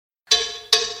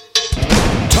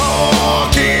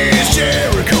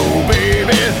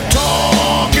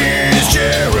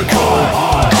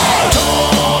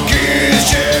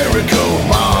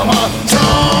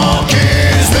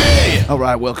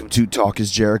right, welcome to Talk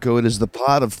is Jericho. It is the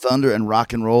pod of thunder and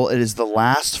rock and roll. It is the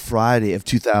last Friday of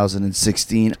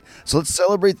 2016. So let's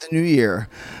celebrate the new year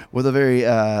with a very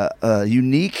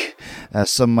unique,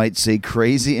 some might say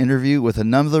crazy interview with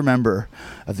another member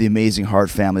of the amazing Hart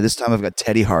family. This time I've got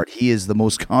Teddy Hart. He is the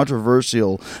most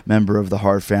controversial member of the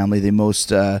Hart family, the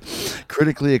most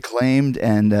critically acclaimed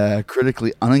and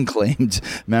critically unacclaimed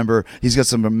member. He's got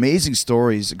some amazing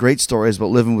stories, great stories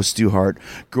about living with Stu Hart,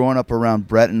 growing up around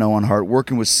Bret and Owen Hart,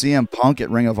 working with CM Punk at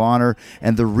Ring of Honor,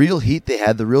 and the real heat they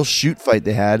had, the real shoot fight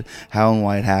they had, how and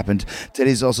why it happened.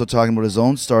 Teddy's also talking about his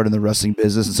own start in the wrestling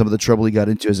business and some of the trouble he got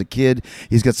into as a kid.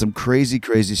 He's got some crazy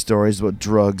stories about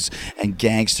drugs and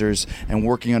gangsters and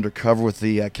working undercover with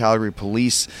the Calgary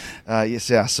police.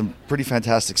 Some pretty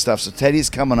fantastic stuff. So Teddy's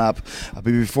coming up. But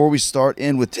before we start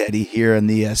in with Teddy here in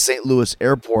the St. Louis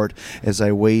airport, as I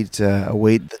await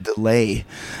the delay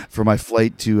for my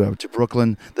flight to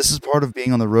Brooklyn. This is part of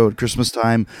being on the road. Christmas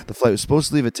time, the flight was supposed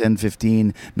to leave at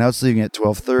 10:15. Now it's leaving at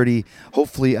 12:30.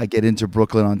 Hopefully I get into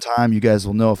Brooklyn on time. You guys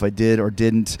will know if I did or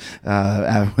didn't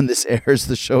when this airs.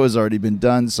 The show has already been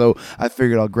done. So I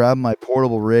figured I'll grab my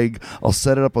portable rig. I'll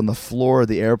set it up on the floor of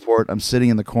the airport. I'm sitting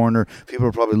in the corner. People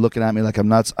are probably looking at me like I'm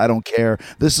nuts. I don't care.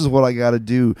 This is what I got to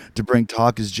do to bring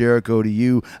Talk is Jericho to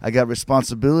you. I got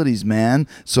responsibilities, man.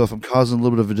 So if I'm causing a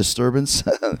little bit of a disturbance,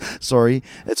 sorry.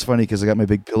 It's funny because I got my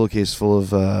big pillowcase full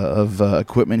of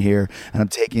equipment here, and I'm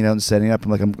taking it out and setting it up.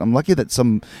 I'm lucky that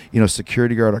some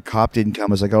security guard or cop didn't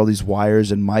come, as I got all these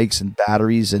wires and mics and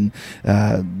batteries and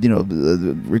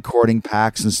recording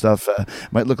packs and stuff.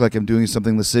 Might look like I'm doing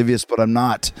something lascivious, but I'm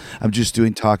not. I'm just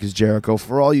doing Talk is Jericho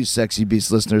for all you sexy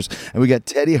beast listeners. And we got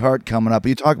Teddy Hart coming up.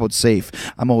 You talk about safe.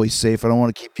 I'm always safe. I don't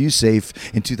want to keep you safe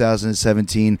in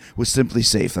 2017 with Simply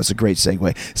Safe. That's a great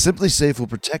segue. Simply Safe will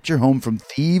protect your home from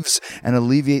thieves and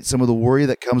alleviate some of the worry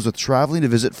that comes with traveling to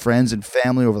visit friends and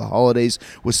family over the holidays.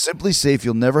 With Simply Safe,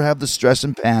 you'll never have the stress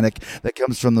and panic that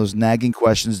comes from those nagging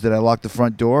questions. Did I lock the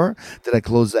front door? Did I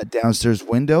close that downstairs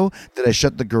window? Did I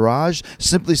shut the garage?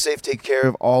 Simply Safe take care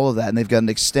of all of that, and they've got an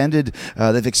extended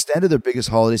their biggest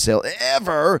holiday sale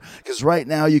ever, because right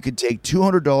now you can take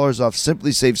 $200 off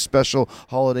Simply Safe's special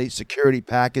holiday security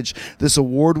package. This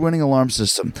award-winning alarm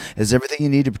system has everything you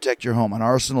need to protect your home. An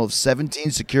arsenal of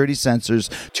 17 security sensors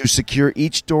to secure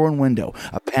each door and window,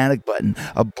 a panic button,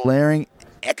 a blaring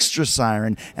extra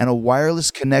siren, and a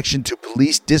wireless connection to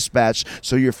police dispatch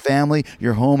so your family,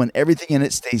 your home, and everything in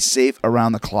it stays safe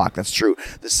around the clock. That's true.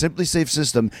 The Simply Safe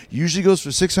system usually goes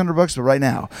for $600, but right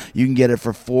now you can get it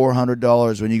for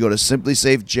 $400 when you go to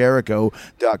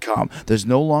simplysafejericho.com. There's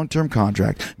no long-term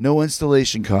contract, no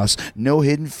installation costs, no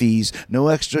hidden fees, no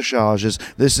extra charges.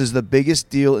 This is the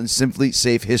biggest deal in Simply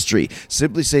Safe history.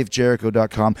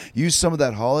 Simplysafejericho.com. Use some of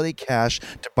that holiday cash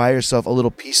to buy yourself a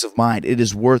little peace of mind. It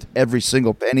is worth every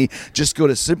single penny. Just go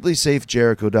to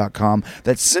simplysafejericho.com.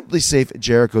 That's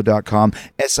simplysafejericho.com.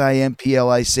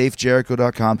 SIMPLI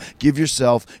safejericho.com. Give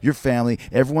yourself, your family,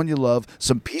 everyone you love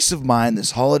some peace of mind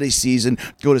this holiday season.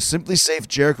 Go to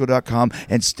simplysafejericho.com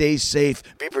and stay safe.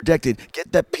 Be protected.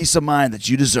 Get that peace of mind that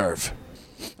you deserve.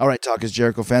 All right, Talk is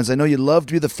Jericho fans, I know you'd love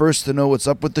to be the first to know what's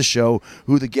up with the show,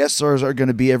 who the guest stars are going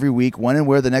to be every week, when and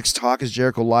where the next Talk is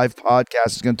Jericho live podcast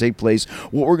is going to take place,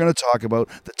 what we're going to talk about,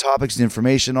 the topics, the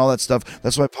information, all that stuff.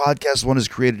 That's why Podcast One has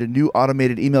created a new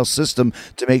automated email system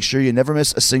to make sure you never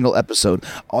miss a single episode.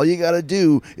 All you got to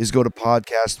do is go to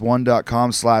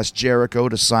podcastone.com/Jericho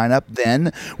to sign up.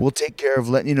 Then we'll take care of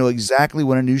letting you know exactly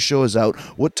when a new show is out,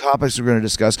 what topics we're going to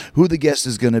discuss, who the guest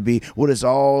is going to be, what it's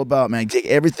all about, man. Take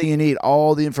everything you need,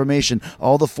 all the information,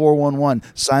 all the 411.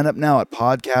 Sign up now at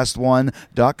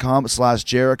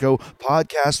podcastone.com/Jericho.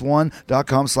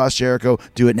 Podcastone.com/Jericho.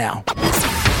 Do it now.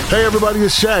 Hey everybody,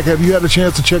 it's Shaq. Have you had a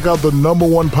chance to check out the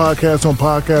 #1 podcast on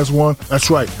Podcast One? That's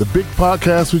right, the Big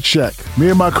Podcast with Shaq. Me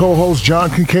and my co-hosts John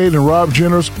Kincaid and Rob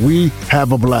Jenners, we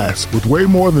have a blast. With way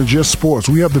more than just sports,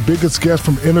 we have the biggest guests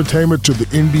from entertainment to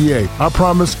the NBA. I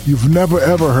promise you've never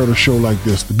ever heard a show like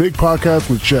this. The Big Podcast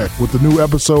with Shaq, with the new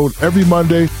episode every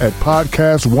Monday at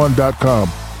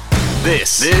podcastone.com.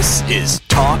 This is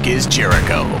Talk is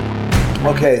Jericho.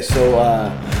 Okay, so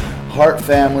Hart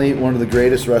family, one of the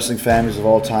greatest wrestling families of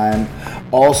all time.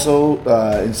 Also,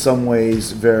 in some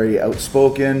ways, very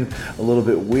outspoken, a little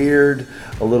bit weird,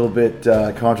 a little bit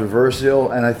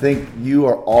controversial, and I think you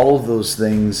are all of those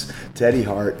things, Teddy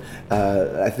Hart.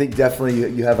 I think definitely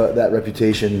you have that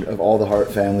reputation of all the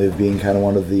Hart family of being kind of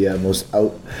one of the most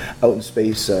out in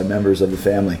space members of the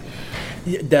family.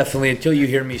 Yeah, definitely. Until you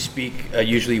hear me speak,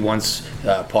 usually once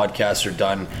podcasts are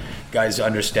done, guys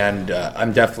understand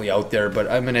I'm definitely out there,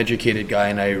 but I'm an educated guy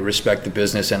and I respect the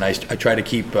business, and I try to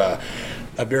keep a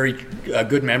a very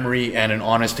good memory and an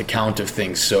honest account of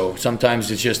things. So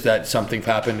sometimes it's just that something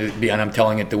happened to be, and I'm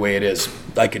telling it the way it is.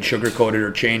 I could sugarcoat it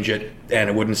or change it, and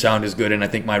it wouldn't sound as good. And I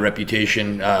think my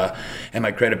reputation and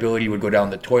my credibility would go down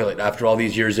the toilet. After all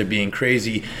these years of being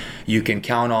crazy, you can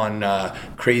count on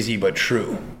crazy but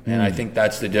true. And I think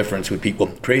that's the difference with people.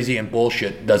 Crazy and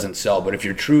bullshit doesn't sell. But if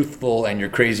you're truthful and you're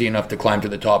crazy enough to climb to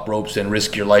the top ropes and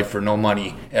risk your life for no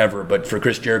money ever, but for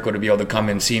Chris Jericho to be able to come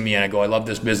and see me and I go, I love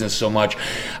this business so much.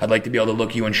 I'd like to be able to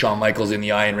look you and Shawn Michaels in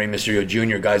the eye and Rey Mysterio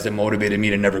Jr., guys that motivated me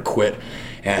to never quit.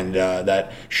 And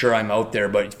that, sure, I'm out there,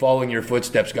 but following your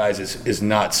footsteps, guys, is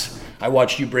nuts. I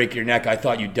watched you break your neck. I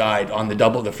thought you died on the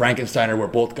double, the Frankensteiner, where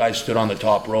both guys stood on the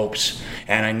top ropes.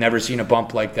 And I never seen a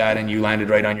bump like that, and you landed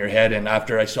right on your head. And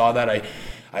after I saw that,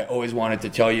 I always wanted to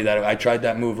tell you that I tried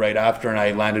that move right after, and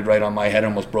I landed right on my head,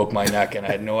 almost broke my neck, and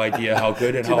I had no idea how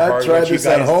good and how hard what you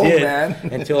guys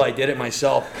did until I did it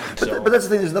myself. But that's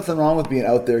the thing. There's nothing wrong with being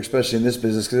out there, especially in this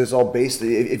business, because it's all based.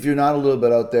 If you're not a little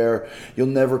bit out there, you'll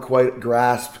never quite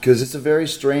grasp, because it's a very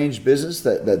strange business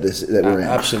that we're in.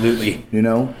 Absolutely. You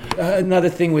know. Another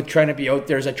thing with trying to be out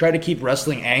there is I try to keep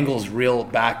wrestling angles real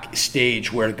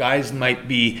backstage, where guys might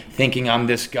be thinking I'm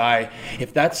this guy.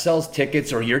 If that sells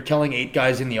tickets, or you're telling 8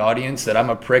 guys in the audience that I'm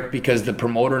a prick because the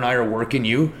promoter and I are working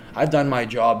you, I've done my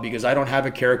job, because I don't have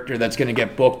a character that's going to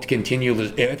get booked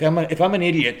continually. If I'm an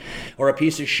idiot or a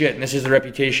piece of shit, and this is the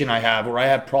reputation I have, or I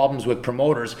have problems with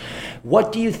promoters,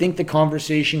 what do you think the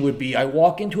conversation would be? I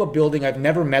walk into a building, I've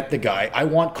never met the guy, I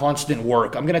want constant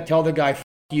work. I'm going to tell the guy, F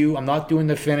you, I'm not doing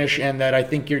the finish, and that I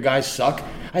think your guys suck.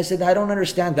 I said, I don't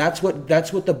understand. That's what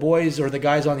the boys or the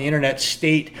guys on the internet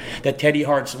state that Teddy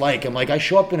Hart's like. I'm like, I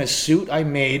show up in a suit I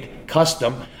made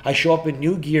custom. I show up in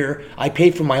new gear. I pay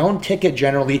for my own ticket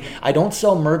generally. I don't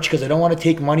sell merch because I don't want to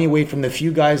take money away from the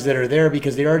few guys that are there,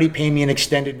 because they already pay me an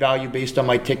extended value based on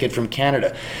my ticket from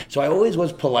Canada. So I always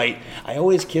was polite. I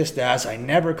always kissed ass. I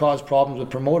never caused problems with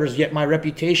promoters. Yet my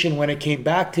reputation, when it came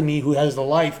back to me, who has the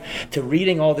life, to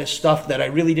reading all this stuff that I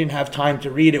really didn't have time to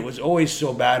read, it was always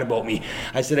so bad about me.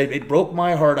 I said, it broke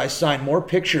my heart. I signed more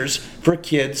pictures for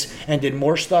kids and did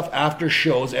more stuff after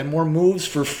shows and more moves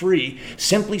for free,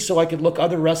 simply so I could look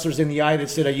other wrestlers in the eye that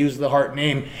said I used the Hart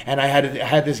name, and I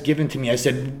had this given to me. I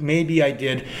said, maybe I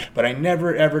did, but I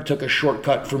never ever took a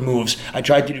shortcut for moves. I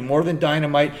tried to do more than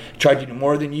Dynamite, tried to do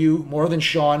more than you, more than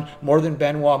Shawn, more than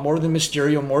Benoit, more than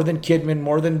Mysterio, more than Kidman,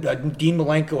 more than Dean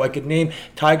Malenko. I could name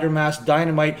Tiger Mask,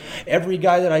 Dynamite, every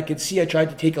guy that I could see. I tried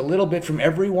to take a little bit from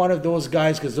every one of those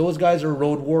guys, because those guys are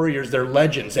road warriors. They're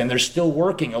legends, and they're still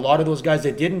working. A lot of those guys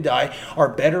that didn't die are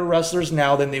better wrestlers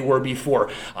now than they were before.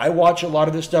 I watch a lot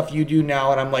of the stuff you do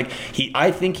now, and I'm like,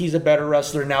 I think he's a better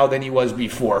wrestler now than he was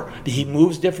before. He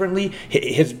moves differently.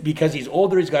 Because he's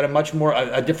older, he's got a much more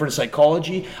a different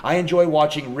psychology. I enjoy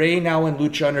watching Ray now in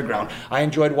Lucha Underground. I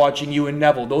enjoyed watching you and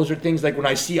Neville. Those are things like when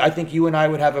I think you and I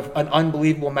would have an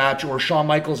unbelievable match, or Shawn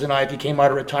Michaels and I, if he came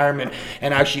out of retirement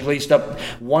and actually laced up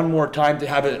one more time to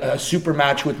have a super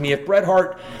match with me. If Bret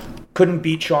Hart couldn't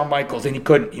beat Shawn Michaels, and he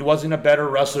couldn't. He wasn't a better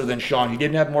wrestler than Shawn. He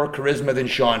didn't have more charisma than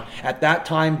Shawn. At that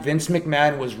time, Vince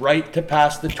McMahon was right to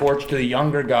pass the torch to the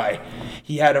younger guy.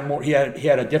 He had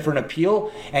a different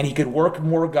appeal, and he could work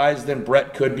more guys than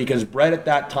Bret could, because Bret at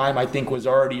that time, I think, was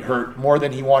already hurt more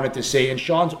than he wanted to say, and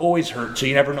Shawn's always hurt, so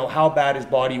you never know how bad his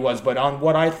body was. But on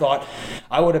what I thought,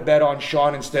 I would have bet on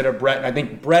Shawn instead of Bret, and I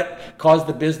think Bret caused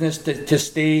the business to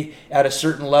stay at a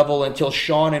certain level until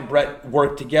Shawn and Bret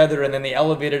worked together, and then they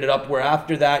elevated it up, where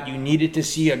after that you needed to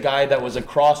see a guy that was a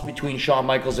cross between Shawn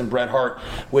Michaels and Bret Hart,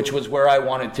 which was where I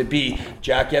wanted to be.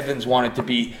 Jack Evans wanted to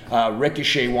be,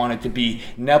 Ricochet wanted to be,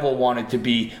 Neville wanted to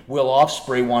be, Will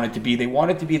Ospreay wanted to be. They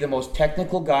wanted to be the most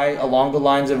technical guy along the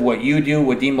lines of what you do,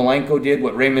 what Dean Malenko did,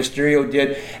 what Rey Mysterio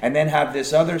did, and then have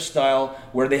this other style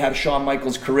where they have Shawn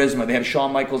Michaels' charisma, they have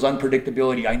Shawn Michaels'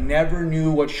 unpredictability. I never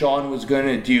knew what Shawn was going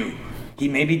to do. He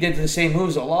maybe did the same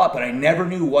moves a lot, but I never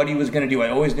knew what he was going to do. I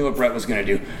always knew what Bret was going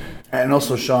to do. And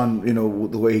also Shawn,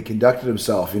 the way he conducted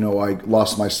himself, I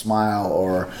lost my smile,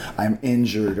 or I'm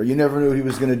injured, or you never knew what he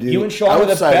was going to do. You and Shawn are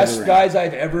the best guys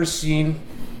I've ever seen.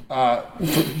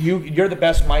 You're the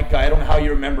best mic guy. I don't know how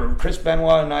you remember. Chris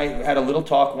Benoit and I had a little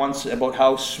talk once about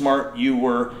how smart you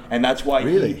were, and that's why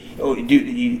the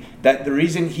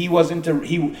reason he wasn't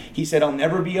he said, I'll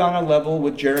never be on a level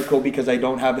with Jericho because I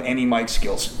don't have any mic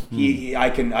skills. I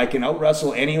can out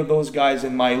wrestle any of those guys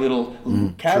in my little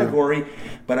category,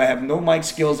 but I have no mic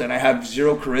skills and I have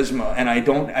zero charisma, and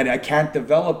I can't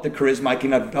develop the charisma.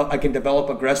 I can develop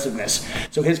aggressiveness.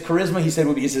 So his charisma, he said,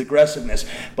 would be his aggressiveness,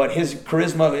 but his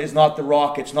charisma is not The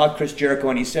Rock, it's not Chris Jericho,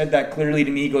 and he said that clearly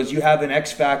to me. He goes, you have an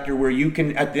X factor where you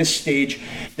can, at this stage,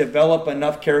 develop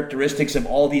enough characteristics of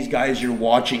all these guys you're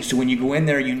watching. So when you go in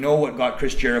there, you know what got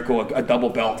Chris Jericho a double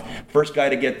belt. First guy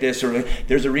to get this, or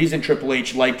there's a reason Triple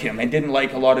H liked him and didn't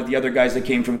like a lot of the other guys that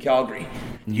came from Calgary.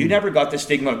 You never got the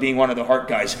stigma of being one of the Hart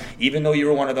guys, even though you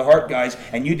were one of the Hart guys,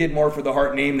 and you did more for the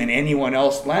Hart name than anyone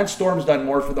else. Lance Storm's done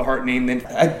more for the Hart name than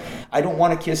I don't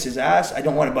want to kiss his ass. I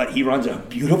don't want to, but he runs a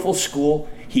beautiful school.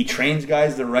 He trains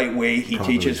guys the right way. He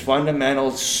teaches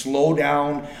fundamentals, slow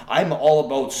down. I'm all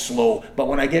about slow. But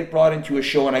when I get brought into a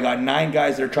show and I got 9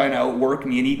 guys that are trying to outwork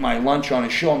me and eat my lunch on a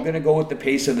show, I'm going to go with the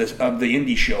pace of the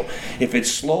indie show. If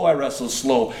it's slow, I wrestle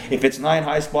slow. If it's 9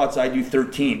 high spots, I do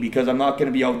 13, because I'm not going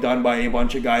to be outdone by a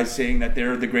bunch of guys saying that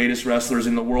they're the greatest wrestlers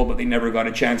in the world, but they never got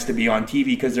a chance to be on TV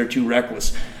because they're too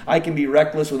reckless. I can be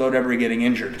reckless without ever getting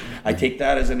injured. I take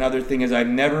that as another thing, is I've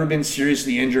never been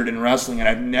seriously injured in wrestling, and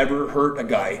I've never hurt a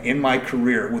guy in my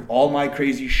career with all my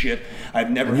crazy shit. I've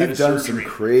never had a surgery. You've done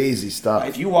some crazy stuff.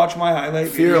 If you watch my highlight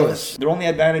Fearless. videos, the only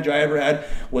advantage I ever had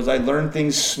was I learned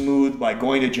things smooth by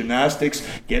going to gymnastics,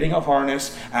 getting a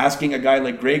harness, asking a guy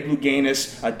like Greg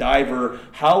Louganis, a diver,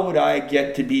 how would I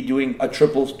get to be doing a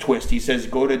triple twist? He says,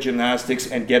 go to gymnastics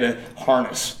and get a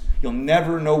harness. You'll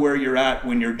never know where you're at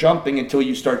when you're jumping until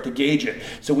you start to gauge it.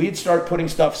 So we'd start putting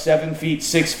stuff 7 feet,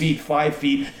 6 feet, 5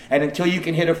 feet, and until you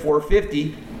can hit a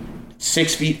 450,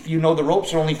 6 feet, you know the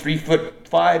ropes are only 3'5".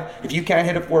 If you can't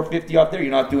hit a 450 off there,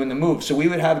 you're not doing the move. So we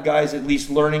would have guys at least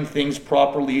learning things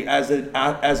properly as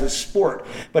a sport.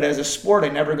 But as a sport, I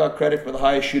never got credit for the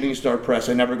highest shooting star press.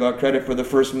 I never got credit for the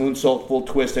first moonsault full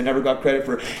twist. I never got credit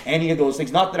for any of those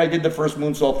things. Not that I did the first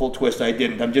moonsault full twist. I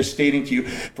didn't. I'm just stating to you,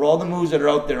 for all the moves that are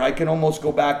out there, I can almost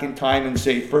go back in time and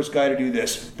say, first guy to do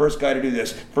this, first guy to do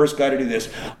this, first guy to do this.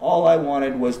 All I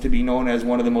wanted was to be known as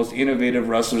one of the most innovative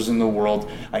wrestlers in the world.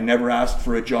 I never asked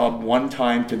for a job one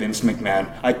time to Vince McMahon.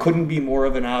 I couldn't be more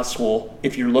of an asshole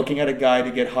if you're looking at a guy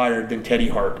to get hired than Teddy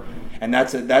Hart. And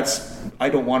that's I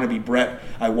don't want to be Bret.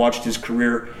 I watched his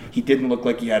career. He didn't look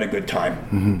like he had a good time.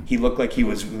 Mm-hmm. He looked like he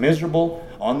was miserable,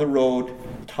 on the road,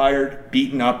 tired,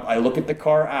 beaten up. I look at the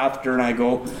car after and I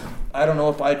go, I don't know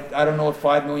if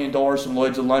 $5 million from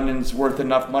Lloyd's of London's worth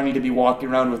enough money to be walking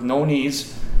around with no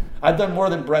knees. I've done more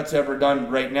than Bret's ever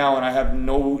done right now, and I have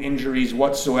no injuries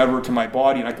whatsoever to my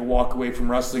body, and I could walk away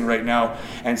from wrestling right now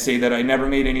and say that I never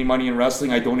made any money in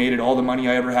wrestling. I donated all the money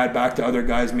I ever had back to other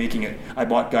guys making it. I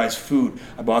bought guys food.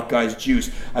 I bought guys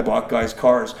juice. I bought guys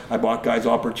cars. I bought guys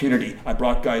opportunity. I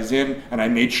brought guys in, and I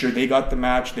made sure they got the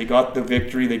match, they got the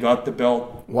victory, they got the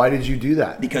belt. Why did you do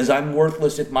that? Because I'm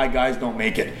worthless if my guys don't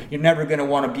make it. You're never going to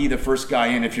want to be the first guy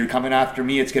in. If you're coming after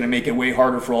me, it's going to make it way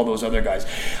harder for all those other guys.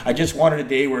 I just wanted a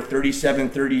day where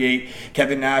 37-38,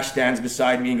 Kevin Nash stands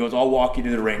beside me and goes, I'll walk you to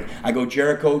the ring. I go,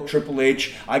 Jericho, Triple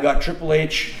H. I got Triple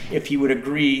H, if he would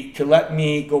agree, to let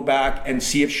me go back and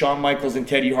see if Shawn Michaels and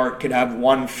Teddy Hart could have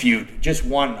one feud. Just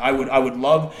one. I would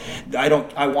love.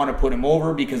 I want to put him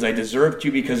over because I deserve to,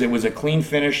 because it was a clean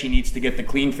finish. He needs to get the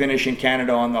clean finish in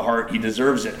Canada on the Hart. He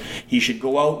deserves it. He should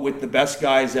go out with the best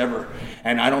guys ever.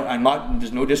 And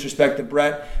there's no disrespect to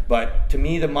Bret, but to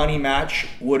me the money match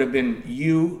would have been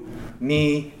you,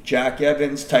 me, Jack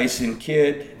Evans, Tyson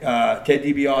Kidd, Ted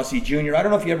DiBiase Jr. I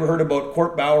don't know if you ever heard about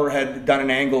Court Bauer had done an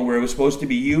angle where it was supposed to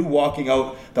be you walking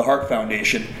out the Hart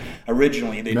Foundation.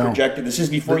 Originally, they projected. This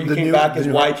is before you came back as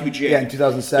Y2J. Yeah, in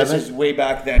 2007. This is way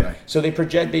back then. Right. So they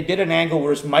did an angle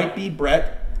where it might be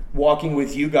Bret walking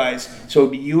with you guys, so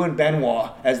it'd be you and Benoit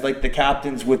as like the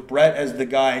captains with Bret as the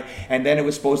guy, and then it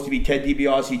was supposed to be Ted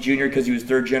DiBiase Jr. because he was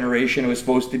third generation. It was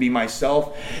supposed to be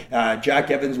myself. Jack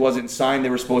Evans wasn't signed. They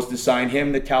were supposed to sign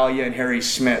him, Natalia, and Harry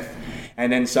Smith. And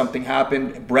then something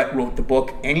happened. Bret wrote the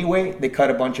book anyway. They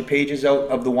cut a bunch of pages out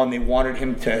of the one they wanted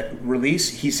him to release.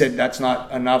 He said, that's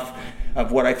not enough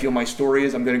of what I feel my story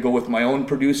is. I'm going to go with my own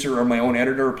producer or my own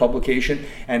editor or publication.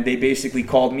 And they basically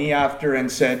called me after and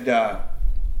said,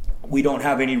 we don't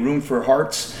have any room for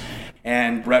Hearts.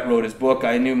 And Bret wrote his book.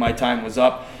 I knew my time was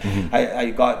up. Mm-hmm. I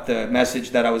got the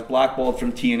message that I was blackballed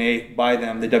from TNA by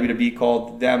them. The WWE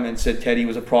called them and said, Teddy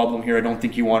was a problem here. I don't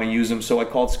think you want to use him. So I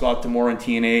called Scott D'Amore in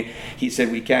TNA. He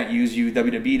said, we can't use you.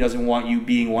 WWE doesn't want you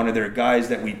being one of their guys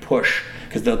that we push,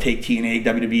 because they'll take TNA.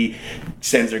 WWE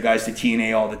sends their guys to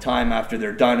TNA all the time after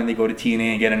they're done, and they go to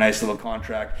TNA and get a nice little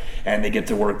contract, and they get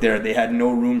to work there. They had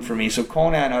no room for me. So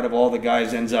Conan, out of all the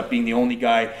guys, ends up being the only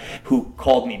guy who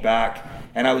called me back.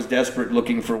 and I was desperate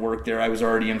looking for work there. I was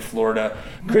already in Florida.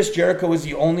 Chris Jericho was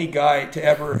the only guy to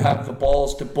ever have the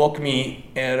balls to book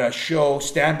me at a show,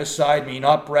 stand beside me,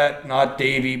 not Bret, not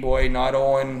Davey Boy, not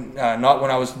Owen, not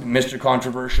when I was Mr.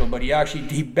 Controversial, but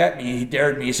he bet me, he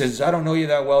dared me. He says, I don't know you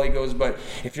that well. He goes, but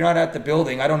if you're not at the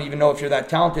building, I don't even know if you're that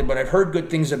talented, but I've heard good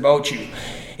things about you.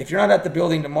 If you're not at the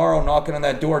building tomorrow knocking on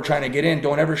that door trying to get in,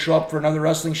 don't ever show up for another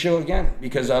wrestling show again,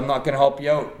 because I'm not going to help you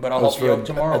out, but I'll help you out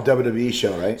tomorrow. A WWE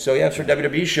show, right? So yeah, it's for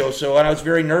WWE show. So, and I was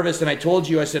very nervous, and I told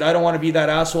you, I said, I don't want to be that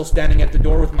asshole standing at the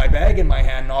door with my bag in my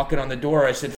hand knocking on the door.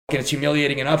 I said, it's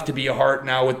humiliating enough to be a Hart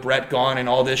now with Bret gone and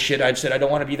all this shit. I said, I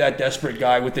don't want to be that desperate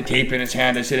guy with the tape in his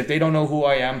hand. I said, if they don't know who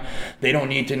I am, they don't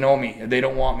need to know me. If they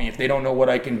don't want me, if they don't know what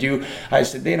I can do, I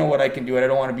said, they know what I can do, and I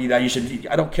don't want to be that. You said,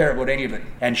 I don't care about any of it,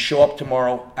 and show up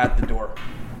tomorrow at the door.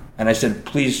 And I said,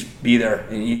 please be there.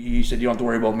 And he said, you don't have to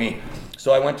worry about me.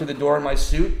 So I went to the door in my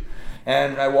suit,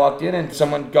 and I walked in, and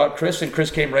someone got Chris, and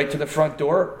Chris came right to the front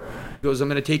door. He goes, I'm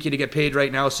going to take you to get paid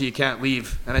right now so you can't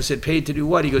leave. And I said, paid to do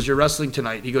what? He goes, you're wrestling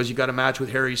tonight. He goes, you got a match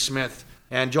with Harry Smith.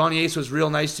 And Johnny Ace was real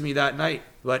nice to me that night.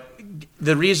 But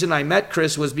the reason I met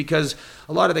Chris was because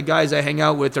a lot of the guys I hang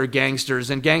out with are gangsters,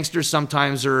 and gangsters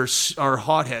sometimes are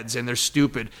hotheads and they're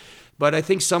stupid. But I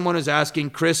think someone was asking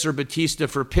Chris or Batista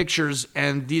for pictures,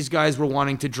 and these guys were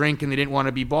wanting to drink and they didn't want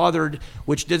to be bothered,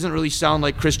 which doesn't really sound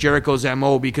like Chris Jericho's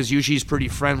MO, because usually he's pretty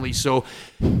friendly. So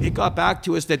it got back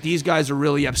to us that these guys are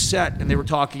really upset, and they were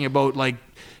talking about like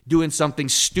doing something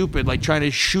stupid, like trying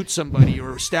to shoot somebody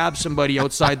or stab somebody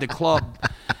outside the club.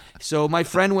 So my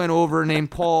friend went over named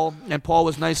Paul, and Paul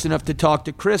was nice enough to talk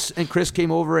to Chris, and Chris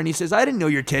came over and he says, I didn't know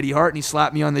you're Teddy Hart, and he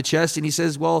slapped me on the chest, and he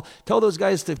says, well, tell those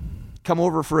guys to come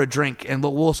over for a drink and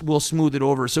we'll smooth it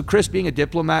over. So Chris, being a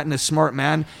diplomat and a smart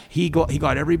man, he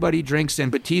got everybody drinks,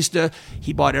 and Batista,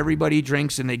 he bought everybody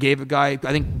drinks, and they gave a guy,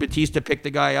 I think Batista picked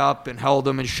the guy up and held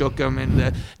him and shook him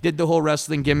and did the whole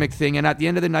wrestling gimmick thing. And at the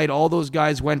end of the night, all those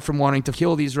guys went from wanting to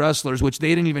kill these wrestlers, which they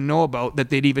didn't even know about, that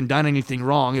they'd even done anything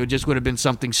wrong. It just would have been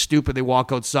something stupid. They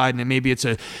walk outside and then maybe it's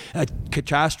a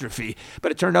catastrophe.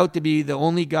 But it turned out to be the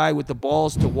only guy with the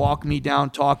balls to walk me down,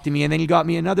 talk to me, and then he got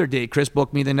me another day. Chris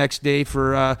booked me the next day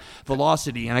for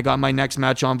Velocity, and I got my next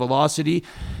match on Velocity,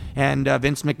 and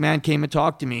Vince McMahon came and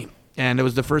talked to me, and it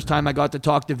was the first time I got to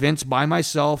talk to Vince by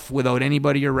myself without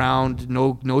anybody around.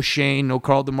 No Shane, no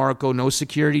Carl DeMarco, no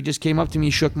security. Just came up to me,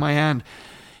 shook my hand,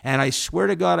 and I swear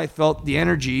to God, I felt the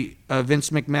energy of Vince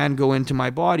McMahon go into my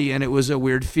body, and it was a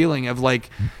weird feeling of like,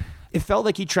 it felt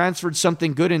like he transferred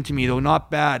something good into me, though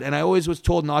not bad. And I always was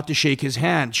told not to shake his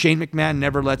hand. Shane McMahon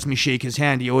never lets me shake his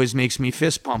hand. He always makes me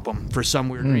fist pump him for some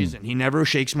weird reason. He never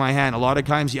shakes my hand. A lot of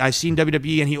times I've seen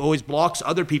WWE and he always blocks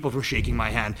other people from shaking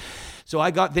my hand. So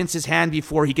I got Vince's hand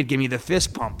before he could give me the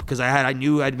fist pump, because I've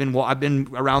been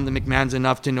around the McMahons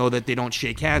enough to know that they don't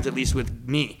shake hands, at least with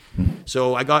me.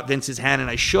 So I got Vince's hand and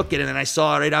I shook it, and then I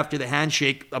saw right after the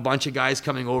handshake a bunch of guys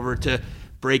coming over to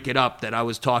break it up, that I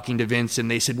was talking to Vince,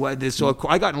 and they said, what this? So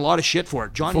I got in a lot of shit for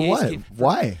it. Johnny For Ace what?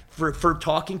 Why? For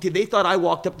talking to, they thought I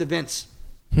walked up to Vince.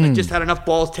 I just had enough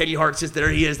balls. Teddy Hart says, there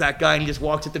he is, that guy, and he just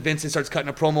walks up to Vince and starts cutting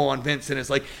a promo on Vince. And it's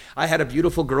like, I had a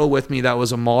beautiful girl with me that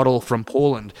was a model from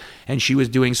Poland, and she was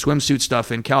doing swimsuit stuff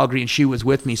in Calgary, and she was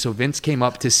with me. So Vince came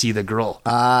up to see the girl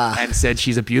and said,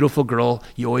 she's a beautiful girl.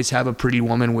 You always have a pretty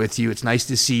woman with you. It's nice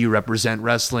to see you represent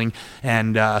wrestling,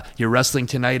 and you're wrestling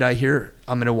tonight, I hear.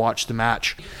 I'm going to watch the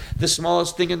match. The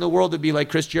smallest thing in the world would be like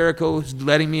Chris Jericho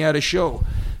letting me at a show.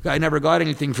 I never got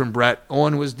anything from Bret.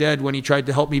 Owen was dead when he tried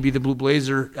to help me be the Blue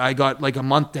Blazer. I got like a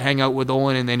month to hang out with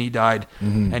Owen, and then he died.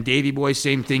 And Davey Boy,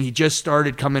 same thing. He just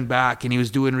started coming back, and he was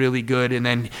doing really good. And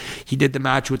then he did the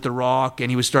match with The Rock,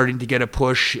 and he was starting to get a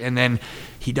push, and then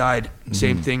he died.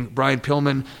 Same thing. Brian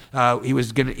Pillman,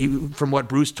 from what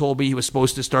Bruce told me, he was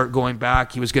supposed to start going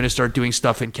back. He was going to start doing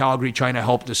stuff in Calgary, trying to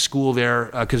help the school there,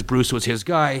 because Bruce was his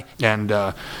guy. And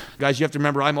guys, you have to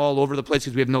remember, I'm all over the place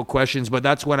because we have no questions. But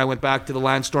that's when I went back to the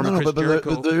Landstorm of Chris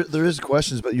Jericho. But there is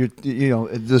questions. But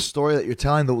the story that you're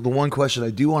telling. The one question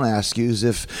I do want to ask you is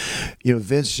if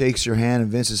Vince shakes your hand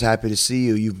and Vince is happy to see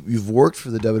you. You've worked for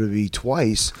the WWE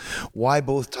twice. Why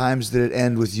both times did it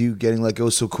end with you getting let go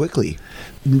so quickly?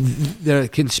 The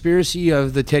conspiracy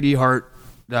of the Teddy Hart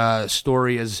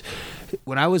story is,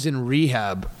 when I was in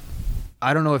rehab,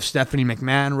 I don't know if Stephanie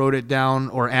McMahon wrote it down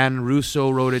or Ann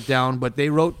Russo wrote it down, but they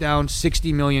wrote down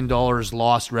 $60 million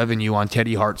lost revenue on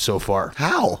Teddy Hart so far.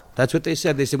 How? That's what they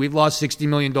said. They said, we've lost $60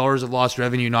 million of lost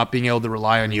revenue not being able to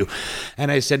rely on you.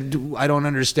 And I said, I don't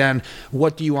understand.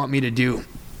 What do you want me to do?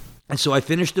 And so I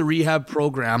finished the rehab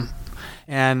program,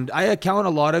 and I account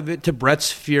a lot of it to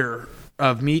Bret's fear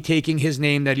of me taking his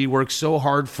name that he worked so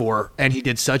hard for, and he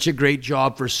did such a great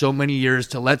job for so many years,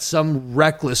 to let some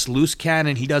reckless, loose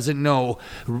cannon he doesn't know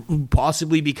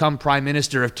possibly become Prime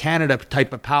Minister of Canada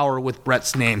type of power with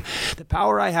Bret's name. The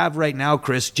power I have right now,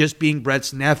 Chris, just being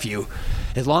Bret's nephew,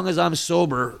 as long as I'm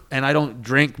sober and I don't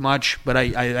drink much, but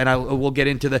I will get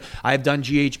into I've done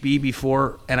GHB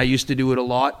before, and I used to do it a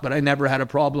lot, but I never had a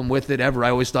problem with it ever.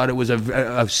 I always thought it was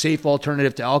a safe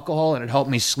alternative to alcohol, and it helped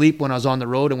me sleep when I was on the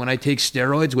road. And when I take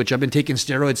steroids, which I've been taking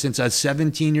steroids since I was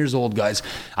 17 years old, guys.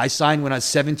 I signed when I was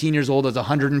 17 years old. I was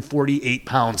 148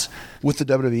 pounds. With the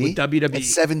WWE? With WWE. At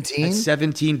 17? At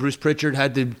 17, Bruce Pritchard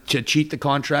had to cheat the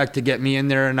contract to get me in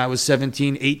there, and I was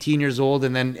 17, 18 years old,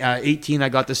 and then 18 I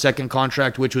got the second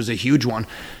contract, which was a huge one.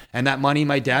 And that money,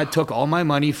 my dad took all my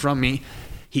money from me.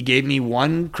 He gave me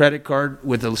one credit card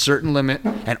with a certain limit,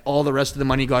 and all the rest of the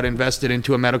money got invested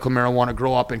into a medical marijuana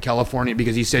grow up in California,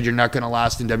 because he said, you're not going to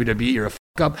last in WWE, you're a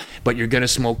up, but you're going to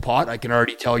smoke pot. I can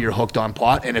already tell you're hooked on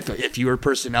pot. And if your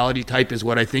personality type is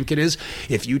what I think it is,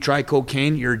 if you try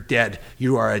cocaine, you're dead.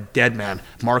 You are a dead man.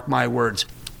 Mark my words.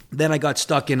 Then I got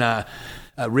stuck in a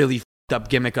really up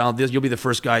gimmick. You'll be the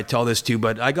first guy I tell this to,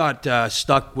 but I got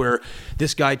stuck where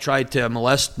this guy tried to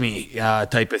molest me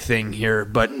type of thing here.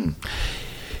 But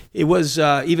it was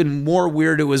even more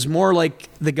weird. It was more like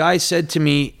the guy said to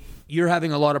me, you're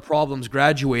having a lot of problems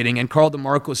graduating, and Carl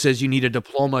DeMarco says you need a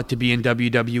diploma to be in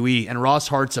WWE, and Ross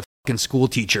Hart's a fucking school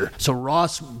teacher. So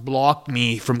Ross blocked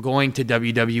me from going to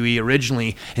WWE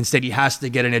originally and said he has to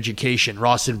get an education.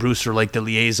 Ross and Bruce were like the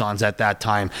liaisons at that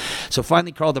time. So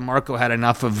finally Carl DeMarco had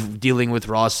enough of dealing with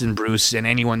Ross and Bruce and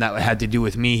anyone that had to do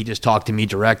with me. He just talked to me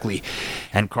directly.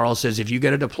 And Carl says, if you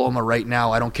get a diploma right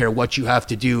now, I don't care what you have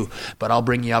to do, but I'll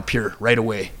bring you up here right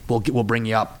away. We'll bring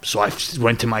you up. So I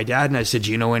went to my dad and I said,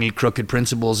 do you know any crooked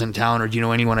principals in town, or do you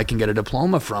know anyone I can get a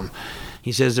diploma from?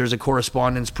 He says there's a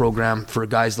correspondence program for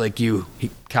guys like you,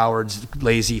 cowards,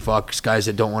 lazy fucks, guys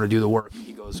that don't want to do the work.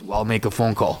 He goes, well, I'll make a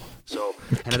phone call. So,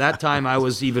 and at that time I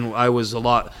was a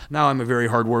lot. Now I'm a very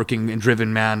hardworking and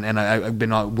driven man, and I've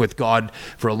been with God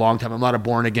for a long time. I'm not a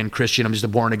born again Christian. I'm just a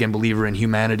born again believer in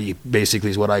humanity, basically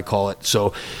is what I call it.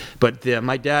 So, but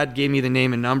my dad gave me the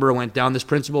name and number. I went down. This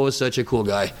principal was such a cool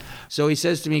guy. So he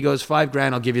says to me, he goes,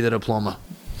 $5,000, I'll give you the diploma.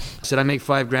 I said, I make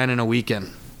 $5,000 in a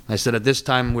weekend. I said, at this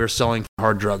time, we're selling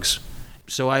hard drugs.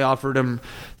 So I offered him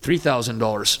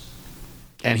 $3,000.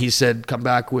 And he said, come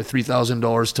back with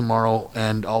 $3,000 tomorrow,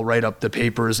 and I'll write up the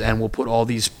papers, and we'll put all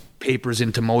these papers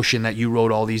into motion that you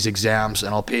wrote all these exams,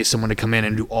 and I'll pay someone to come in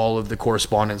and do all of the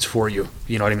correspondence for you.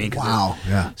 You know what I mean? Wow.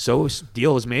 Yeah. So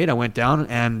deal was made. I went down,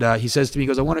 and he says to me, he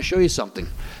goes, I want to show you something.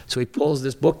 So he pulls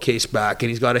this bookcase back, and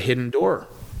he's got a hidden door.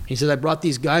 He says, I brought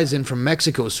these guys in from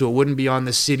Mexico so it wouldn't be on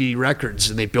the city records,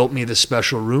 and they built me this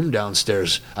special room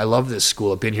downstairs. I love this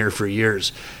school. I've been here for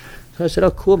years. So I said,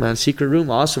 oh, cool, man. Secret room.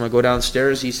 Awesome. I go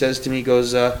downstairs. He says to me, he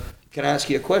goes, can I ask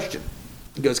you a question?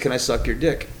 He goes, can I suck your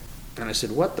dick? And I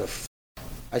said, what the f***?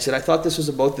 I said, I thought this was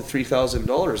about the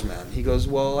 $3,000, man. He goes,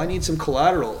 well, I need some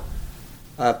collateral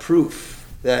proof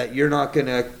that you're not going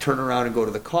to turn around and go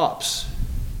to the cops.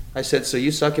 I said, so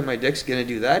you sucking my dick's going to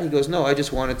do that? He goes, no, I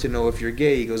just wanted to know if you're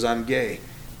gay. He goes, I'm gay.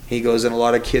 He goes, and a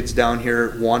lot of kids down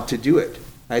here want to do it.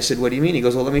 I said, what do you mean? He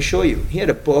goes, well, let me show you. He had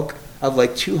a book of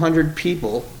like 200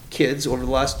 kids over the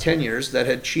last 10 years that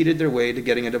had cheated their way to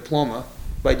getting a diploma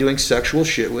by doing sexual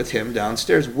shit with him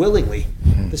downstairs willingly.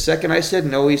 The second I said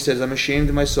no, he says, I'm ashamed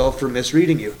of myself for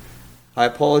misreading you. I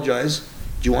apologize.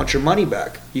 Do you want your money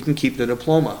back? You can keep the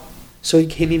diploma. So he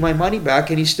gave me my money back,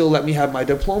 and he still let me have my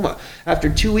diploma. After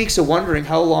 2 weeks of wondering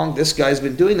how long this guy's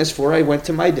been doing this for, I went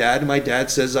to my dad, and my dad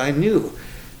says, I knew.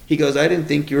 He goes, I didn't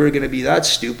think you were going to be that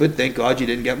stupid. Thank God you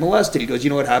didn't get molested. He goes,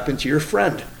 you know what happened to your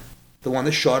friend? The one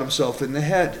that shot himself in the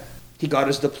head. He got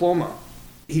his diploma.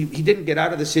 He didn't get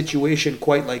out of the situation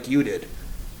quite like you did.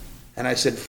 And I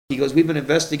said, he goes, we've been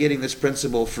investigating this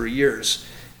principal for years,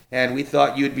 and we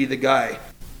thought you'd be the guy.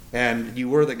 And you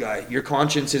were the guy. Your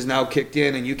conscience is now kicked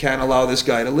in, and you can't allow this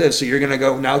guy to live. So you're going to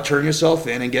go now turn yourself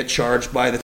in and get charged by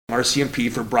the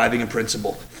RCMP for bribing a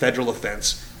principal. Federal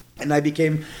offense. And I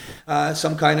became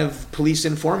some kind of police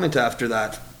informant after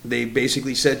that. They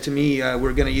basically said to me,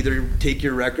 we're going to either take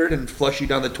your record and flush you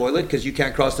down the toilet because you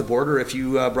can't cross the border if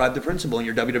you bribe the principal and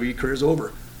your WWE career is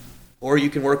over. Or you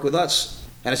can work with us.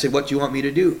 And I said, what do you want me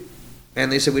to do? And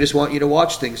they said, we just want you to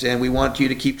watch things, and we want you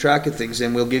to keep track of things,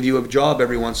 and we'll give you a job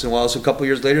every once in a while. So a couple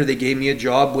years later, they gave me a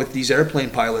job with these airplane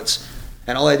pilots,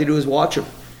 and all I had to do was watch them.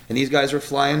 And these guys were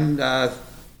flying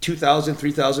 2,000,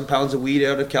 3,000 pounds of weed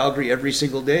out of Calgary every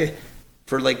single day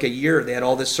for like a year. They had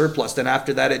all this surplus. Then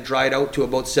after that, it dried out to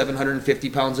about 750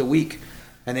 pounds a week.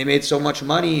 And they made so much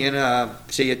money in,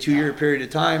 say, a 2-year period of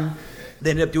time they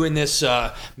ended up doing this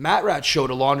Mat Rat show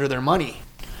to launder their money.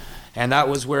 And that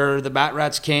was where the Mat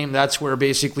Rats came. That's where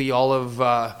basically all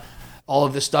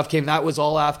of this stuff came. That was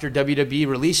all after WWE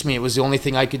released me. It was the only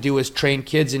thing I could do was train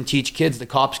kids and teach kids. The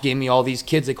cops gave me all these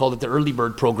kids. They called it the early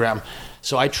bird program.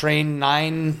 So I trained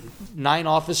nine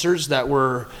officers that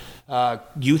were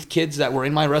youth kids that were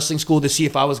in my wrestling school to see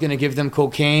if I was going to give them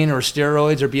cocaine or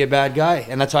steroids or be a bad guy.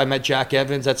 And that's how I met Jack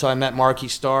Evans. That's how I met Marky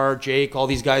Starr, Jake, all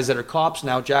these guys that are cops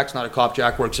now. Jack's not a cop.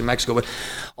 Jack works in Mexico. But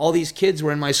all these kids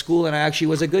were in my school, and I actually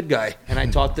was a good guy. And I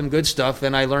taught them good stuff,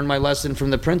 and I learned my lesson from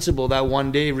the principal that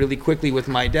one day really quickly with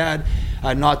my dad,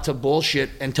 not to bullshit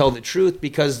and tell the truth,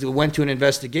 because we went to an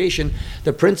investigation.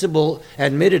 The principal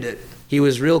admitted it. He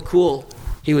was real cool.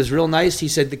 He was real nice. He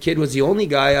said the kid was the only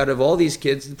guy out of all these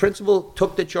kids. The principal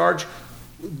took the charge.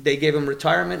 They gave him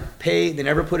retirement pay. They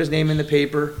never put his name in the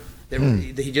paper.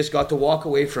 He just got to walk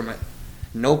away from it.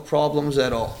 No problems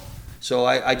at all. So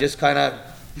I just kind of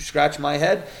scratched my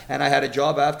head, and I had a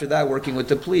job after that working with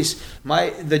the police.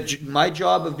 My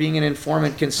job of being an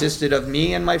informant consisted of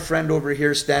me and my friend over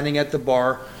here standing at the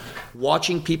bar,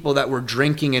 watching people that were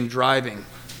drinking and driving.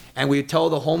 And we'd tell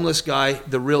the homeless guy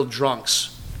the real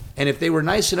drunks. And if they were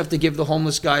nice enough to give the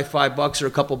homeless guy $5 or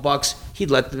a couple bucks,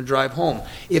 he'd let them drive home.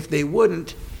 If they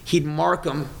wouldn't, he'd mark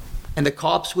them, and the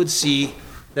cops would see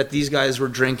that these guys were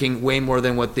drinking way more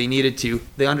than what they needed to.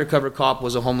 The undercover cop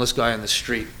was a homeless guy on the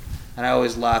street. And I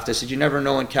always laughed. I said, you never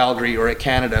know in Calgary or at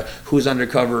Canada who's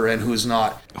undercover and who's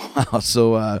not. Wow.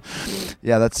 So,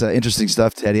 yeah, that's interesting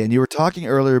stuff, Teddy. And you were talking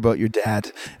earlier about your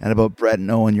dad and about Bret and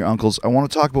Owen, your uncles. I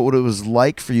want to talk about what it was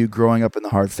like for you growing up in the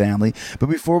Hart family. But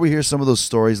before we hear some of those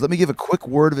stories, let me give a quick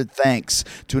word of thanks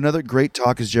to another great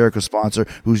Talk is Jericho sponsor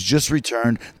who's just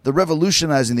returned. They're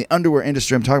revolutionizing the underwear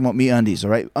industry. I'm talking about MeUndies, all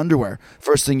right? Underwear.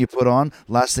 First thing you put on,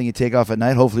 last thing you take off at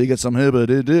night. Hopefully you get some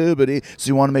hibbity-dibbity, so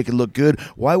you want to make it look good.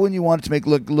 Why wouldn't you want it to make it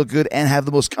look good and have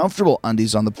the most comfortable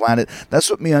undies on the planet? That's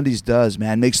what MeUndies does,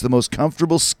 man. Makes the most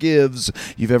comfortable skivs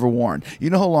you've ever worn. You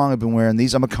know how long I've been wearing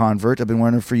these? I'm a convert. I've been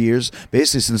wearing them for years,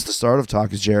 basically since the start of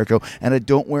Talk is Jericho, and I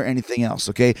don't wear anything else,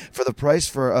 okay? For the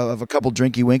price of a couple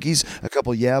Drinky Winkies, a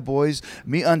couple Yeah Boys,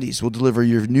 MeUndies will deliver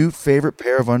your new favorite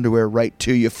pair of underwear right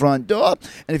to your front door.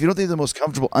 And if you don't think they're the most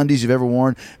comfortable undies you've ever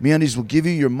worn, MeUndies will give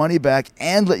you your money back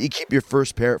and let you keep your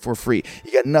first pair for free.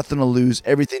 You got nothing to lose,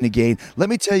 everything to gain. Let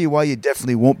me tell you why you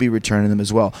definitely won't be returning them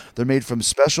as well. They're made from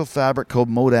special fabric called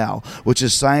Modal, which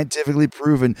is scientifically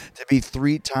proven to be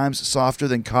 3 times softer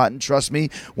than cotton. Trust me,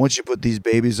 once you put these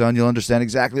babies on, you'll understand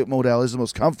exactly what Modal is, the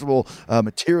most comfortable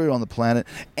material on the planet.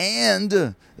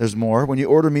 And there's more. When you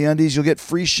order MeUndies, you'll get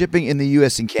free shipping in the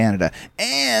U.S. and Canada.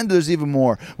 And there's even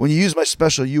more. When you use my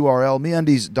special URL,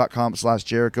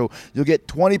 MeUndies.com/Jericho, you'll get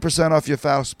 20% off your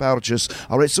fast pouches.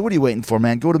 All right, so what are you waiting for,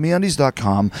 man? Go to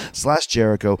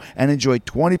MeUndies.com/Jericho and enjoy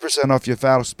 20% off your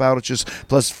fast pouches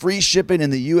plus free shipping in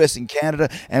the U.S. and Canada.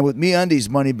 And with MeUndies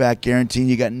money back guarantee,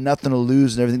 you got nothing to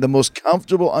lose and everything. The most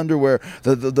comfortable underwear,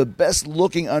 the best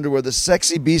looking underwear, the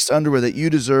sexy beast underwear that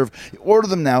you deserve. Order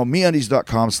them now,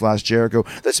 MeUndies.com/Jericho.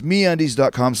 That's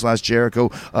MeUndies.com/Jericho.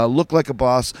 Look like a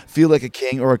boss, feel like a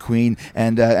king or a queen,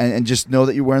 and just know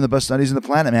that you're wearing the best undies on the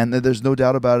planet, man. There's no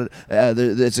doubt about it.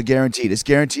 It's a guaranteed. It's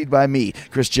guaranteed by me,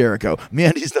 Chris Jericho.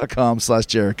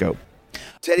 MeUndies.com/Jericho.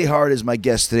 Teddy Hart is my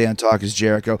guest today on Talk is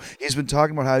Jericho. He's been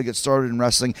talking about how he got started in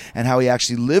wrestling and how he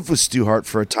actually lived with Stu Hart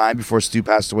for a time before Stu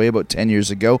passed away about 10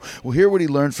 years ago. We'll hear what he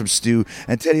learned from Stu.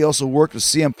 And Teddy also worked with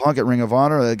CM Punk at Ring of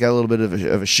Honor. They got a little bit of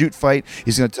a shoot fight.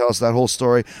 He's going to tell us that whole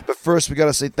story. But first, we got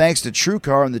to say thanks to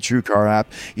TrueCar and the TrueCar app.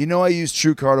 You know I used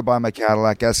TrueCar to buy my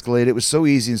Cadillac Escalade. It was so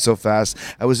easy and so fast.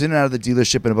 I was in and out of the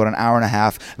dealership in about an hour and a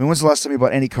half. I mean, when's the last time you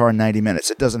bought any car in 90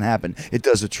 minutes? It doesn't happen. It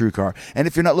does with TrueCar. And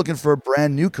if you're not looking for a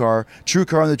brand new car,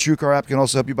 TrueCar and the TrueCar app can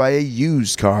also help you buy a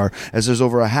used car, as there's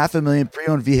over 500,000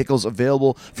 pre-owned vehicles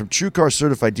available from TrueCar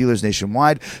certified dealers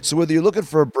nationwide. So whether you're looking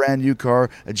for a brand new car,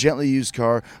 a gently used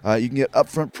car, you can get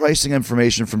upfront pricing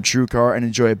information from TrueCar and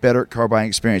enjoy a better car buying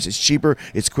experience. It's cheaper,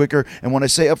 it's quicker, and when I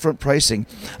say upfront pricing,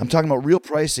 I'm talking about real